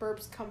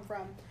burps come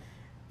from.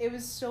 It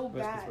was so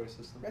bad.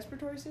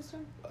 Respiratory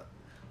system?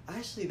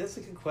 Actually, that's a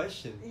good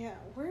question. Yeah,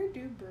 where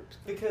do burps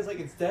come because like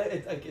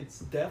it's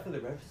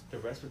definitely the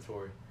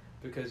respiratory,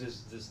 because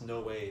there's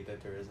no way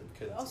that there isn't,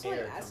 because also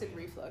like acid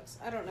reflux.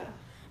 I don't know.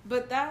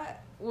 But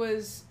that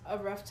was a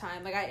rough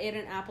time. Like I ate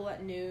an apple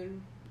at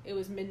noon. It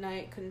was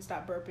midnight, couldn't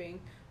stop burping.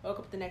 Woke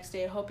up the next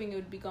day hoping it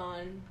would be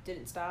gone,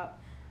 didn't stop.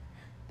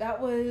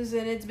 And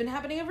it's been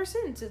happening ever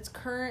since. It's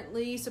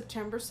currently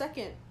September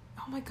 2nd.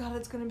 Oh my God,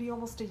 it's going to be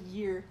almost a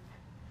year.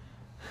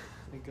 Oh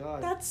my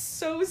God. That's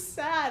so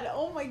sad.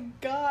 Oh my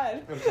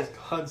God. I'm just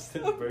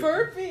constant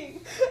burping.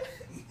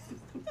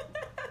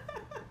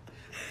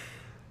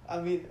 I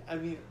mean,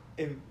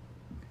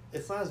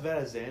 it's not as bad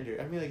as Xander.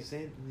 I mean, like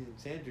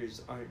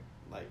Xanders aren't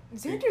like.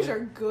 Xanders frequent. are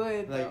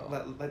good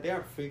though. Like they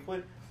aren't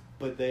frequent,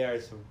 but they are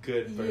some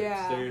good burps.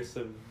 Yeah. There's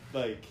some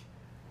like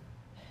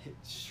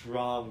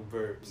strong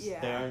burps. Yeah.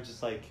 They aren't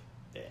just like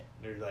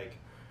they're like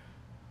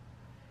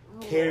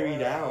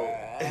carried out.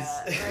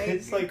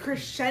 It's like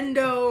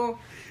crescendo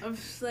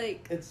of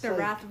like it's the like,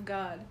 wrath of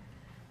God.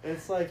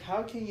 It's like,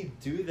 how can you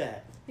do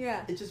that?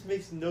 Yeah. It just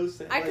makes no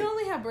sense. I can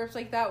only have burps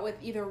like that with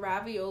either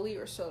ravioli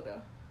or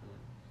soda.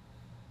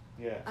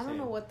 Yeah. I don't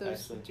know what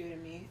those do to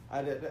me.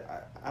 I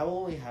will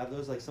only have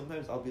those, like,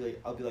 sometimes I'll be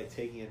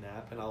taking a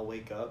nap and I'll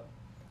wake up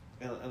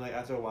and like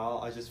after a while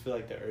I just feel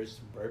like the urge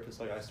to burp. It's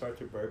like I start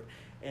to burp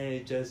and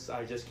I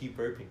just keep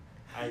burping.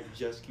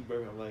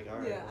 I'm like, all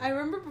right. Yeah, I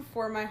remember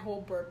before my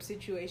whole burp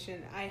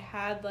situation, I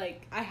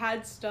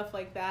had stuff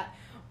like that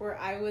where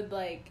I would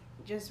like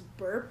just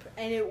burp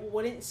and it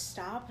wouldn't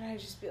stop and I'd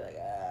just be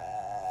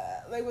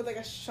like with like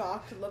a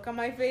shocked look on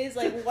my face,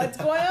 like, what's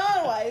going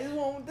on? Why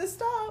won't this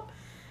stop?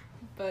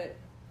 But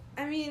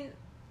I mean,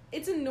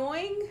 it's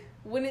annoying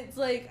when it's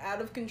like out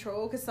of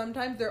control because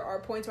sometimes there are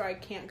points where I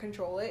can't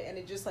control it and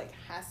it just like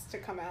has to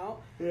come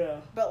out. Yeah.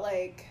 But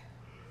like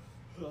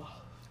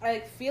I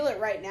like feel it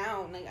right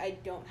now and like I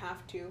don't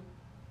have to,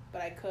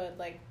 but I could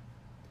like.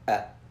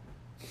 There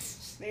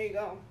you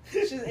go.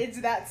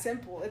 It's that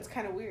simple. It's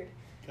kind of weird.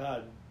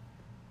 God,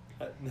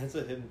 that's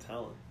a hidden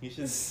talent. You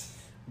should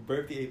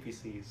burp the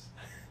APCs.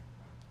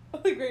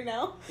 Like right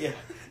now? Yeah.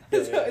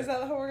 Is that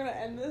how we're gonna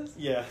end this?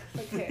 Yeah.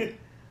 Okay.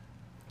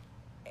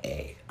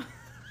 There's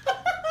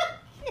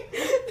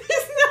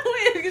no way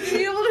I'm gonna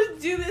be able to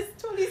do this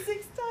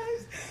 26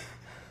 times.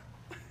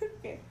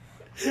 Okay.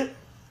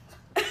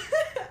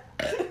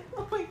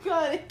 Oh my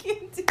god, I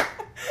can't do that.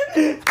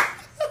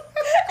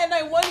 And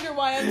I wonder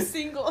why I'm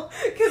single.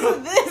 Because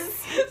of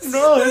this.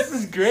 No, this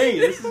is great.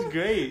 This is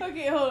great.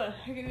 Okay, hold on.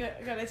 I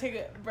gotta take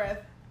a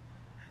breath.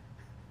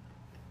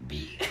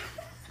 B.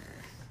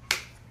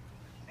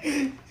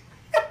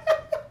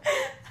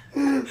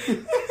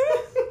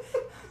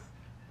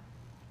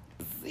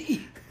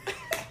 C.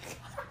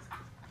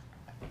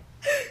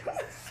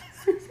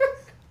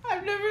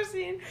 I've never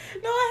seen...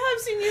 No, I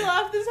have seen you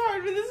laugh this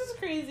hard, but this is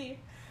crazy.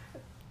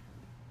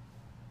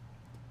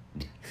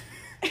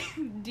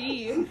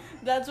 D.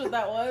 That's what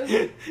that was.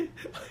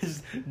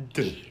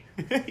 D.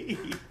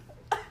 I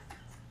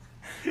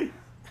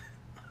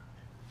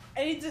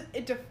need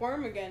it to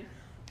form again.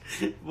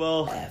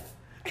 Well... F.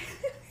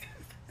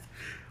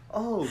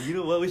 Oh, you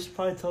know what? We should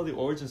probably tell the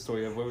origin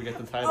story of where we got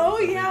the title. Oh,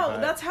 yeah.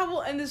 That's how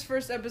we'll end this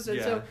first episode.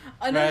 Yeah. So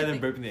rather than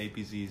burping the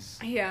APCs.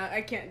 Yeah,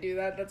 I can't do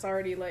that. That's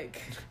already,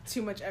 like,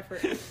 too much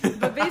effort.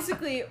 But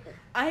basically,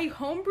 I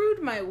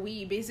homebrewed my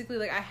Wii. Basically,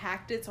 like, I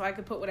hacked it so I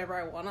could put whatever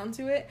I want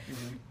onto it.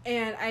 Mm-hmm.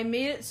 And I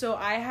made it so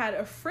I had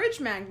a fridge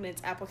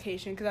magnets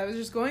application because I was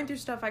just going through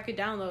stuff I could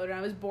download and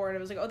I was bored. I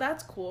was like, oh,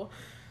 that's cool.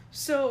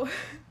 So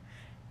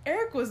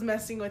Eric was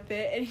messing with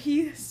it and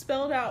he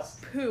spelled out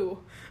poo.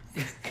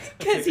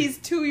 Because he's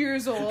 2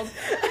 years old.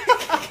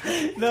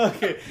 No,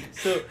 okay.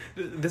 So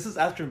this is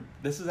after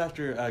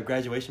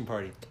graduation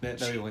party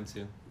that we went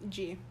to.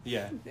 G.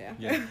 Yeah.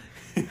 Yeah.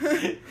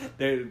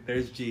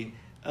 There's G.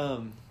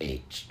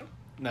 H.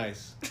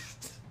 Nice.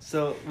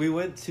 So we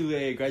went to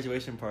a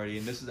graduation party,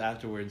 and this is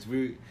afterwards.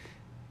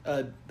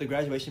 The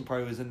graduation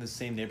party was in the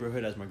same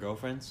neighborhood as my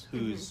girlfriend's,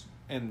 who's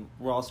and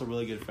we're also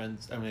really good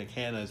friends. I mean, like,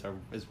 Hannah is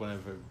one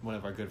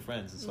of our good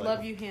friends. It's Love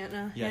like, you,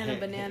 Hannah. Yeah, Hannah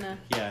Banana.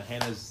 Yeah,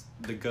 Hannah's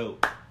the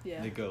goat.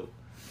 Yeah. The goat.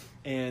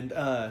 And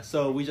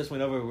so we just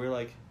went over. We were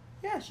like,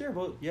 yeah, sure.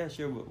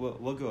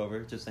 We'll go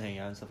over just to hang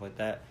out and stuff like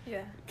that.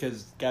 Yeah.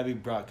 Because Gabby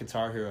brought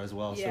Guitar Hero as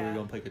well, so we were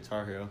gonna play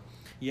Guitar Hero.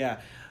 Yeah.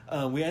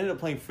 We ended up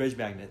playing fridge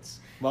magnets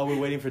while we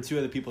were waiting for two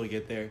other people to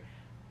get there,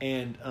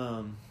 and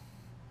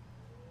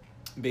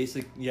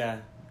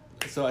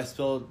So I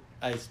spelled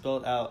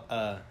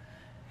out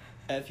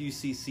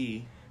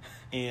FUCC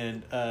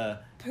and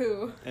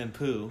poo and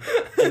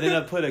then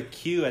I put a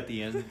Q at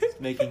the end,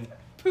 making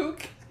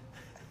pook.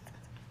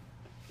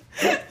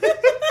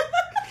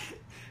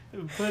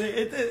 But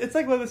it's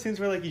like one of those things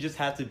where, like, you just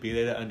have to be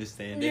there to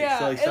understand it. Yeah,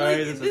 So, like,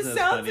 sorry, and, like, this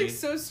sounds funny. like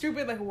so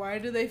stupid. Like, why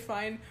do they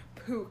find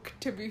pook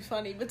to be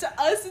funny? But to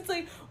us, it's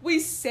like we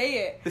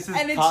say it, This is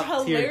and it's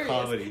top tier hilarious.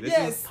 comedy. This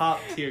is top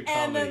tier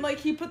comedy. And then, like,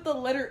 he put the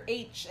letter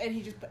H, and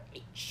he just put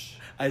H.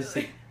 I just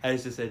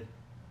said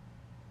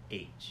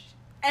H.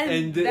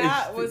 And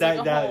that was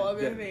like a whole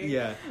other thing.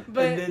 Yeah.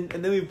 But and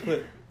then we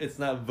put, it's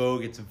not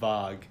Vogue, it's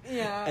Vogue.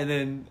 Yeah. And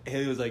then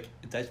Haley was like,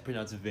 it's actually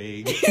pronounced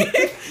vague.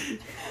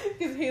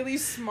 Because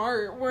Haley's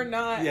smart. We're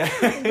not. Yeah.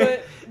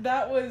 But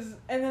that was,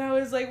 and then I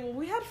was like, well,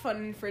 we had fun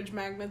in Fridge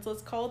Magnets.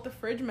 Let's call it the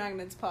Fridge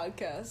Magnets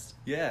podcast.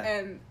 Yeah.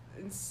 And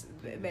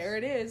there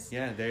it is.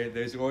 Yeah,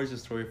 there's the origin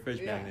story of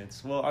Fridge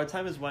Magnets. Well, our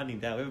time is winding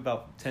down. We have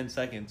about 10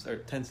 seconds,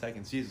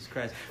 Jesus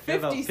Christ. We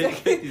have 50 about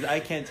 50, I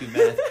can't do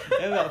math.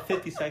 We have about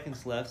 50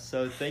 seconds left,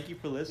 so thank you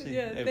for listening.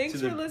 Yeah, thanks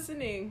for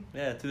listening.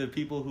 Yeah, to the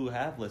people who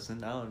have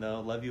listened, I don't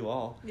know, love you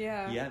all.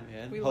 Yeah. Yeah,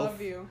 man. We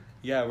love you.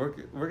 Yeah,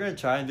 we're going to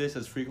try this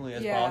as frequently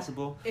as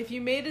possible. If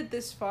you made it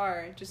this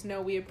far, just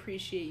know we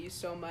appreciate you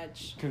so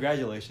much.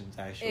 Congratulations,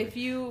 actually. If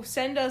you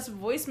send us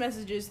voice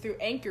messages through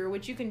Anchor,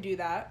 which you can do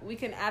that, we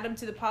can add them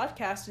to the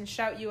podcast and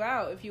shout you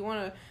out. If you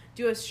want to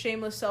do a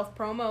shameless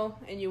self-promo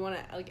and you want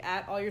to, like,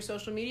 add all your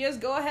social medias,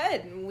 go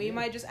ahead. And we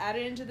might just add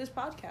it into this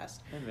podcast.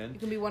 Hey, man. You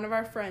can be one of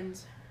our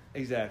friends.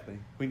 Exactly.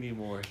 We need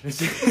more.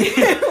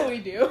 We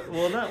do.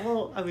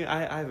 I mean,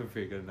 I have a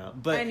pretty good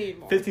amount, but I need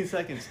more. 15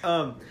 seconds.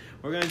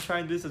 We're gonna try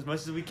and do this as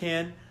much as we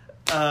can.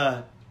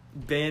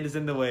 Band is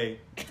in the way.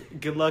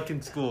 Good luck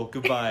in school.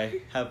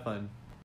 Goodbye. Have fun.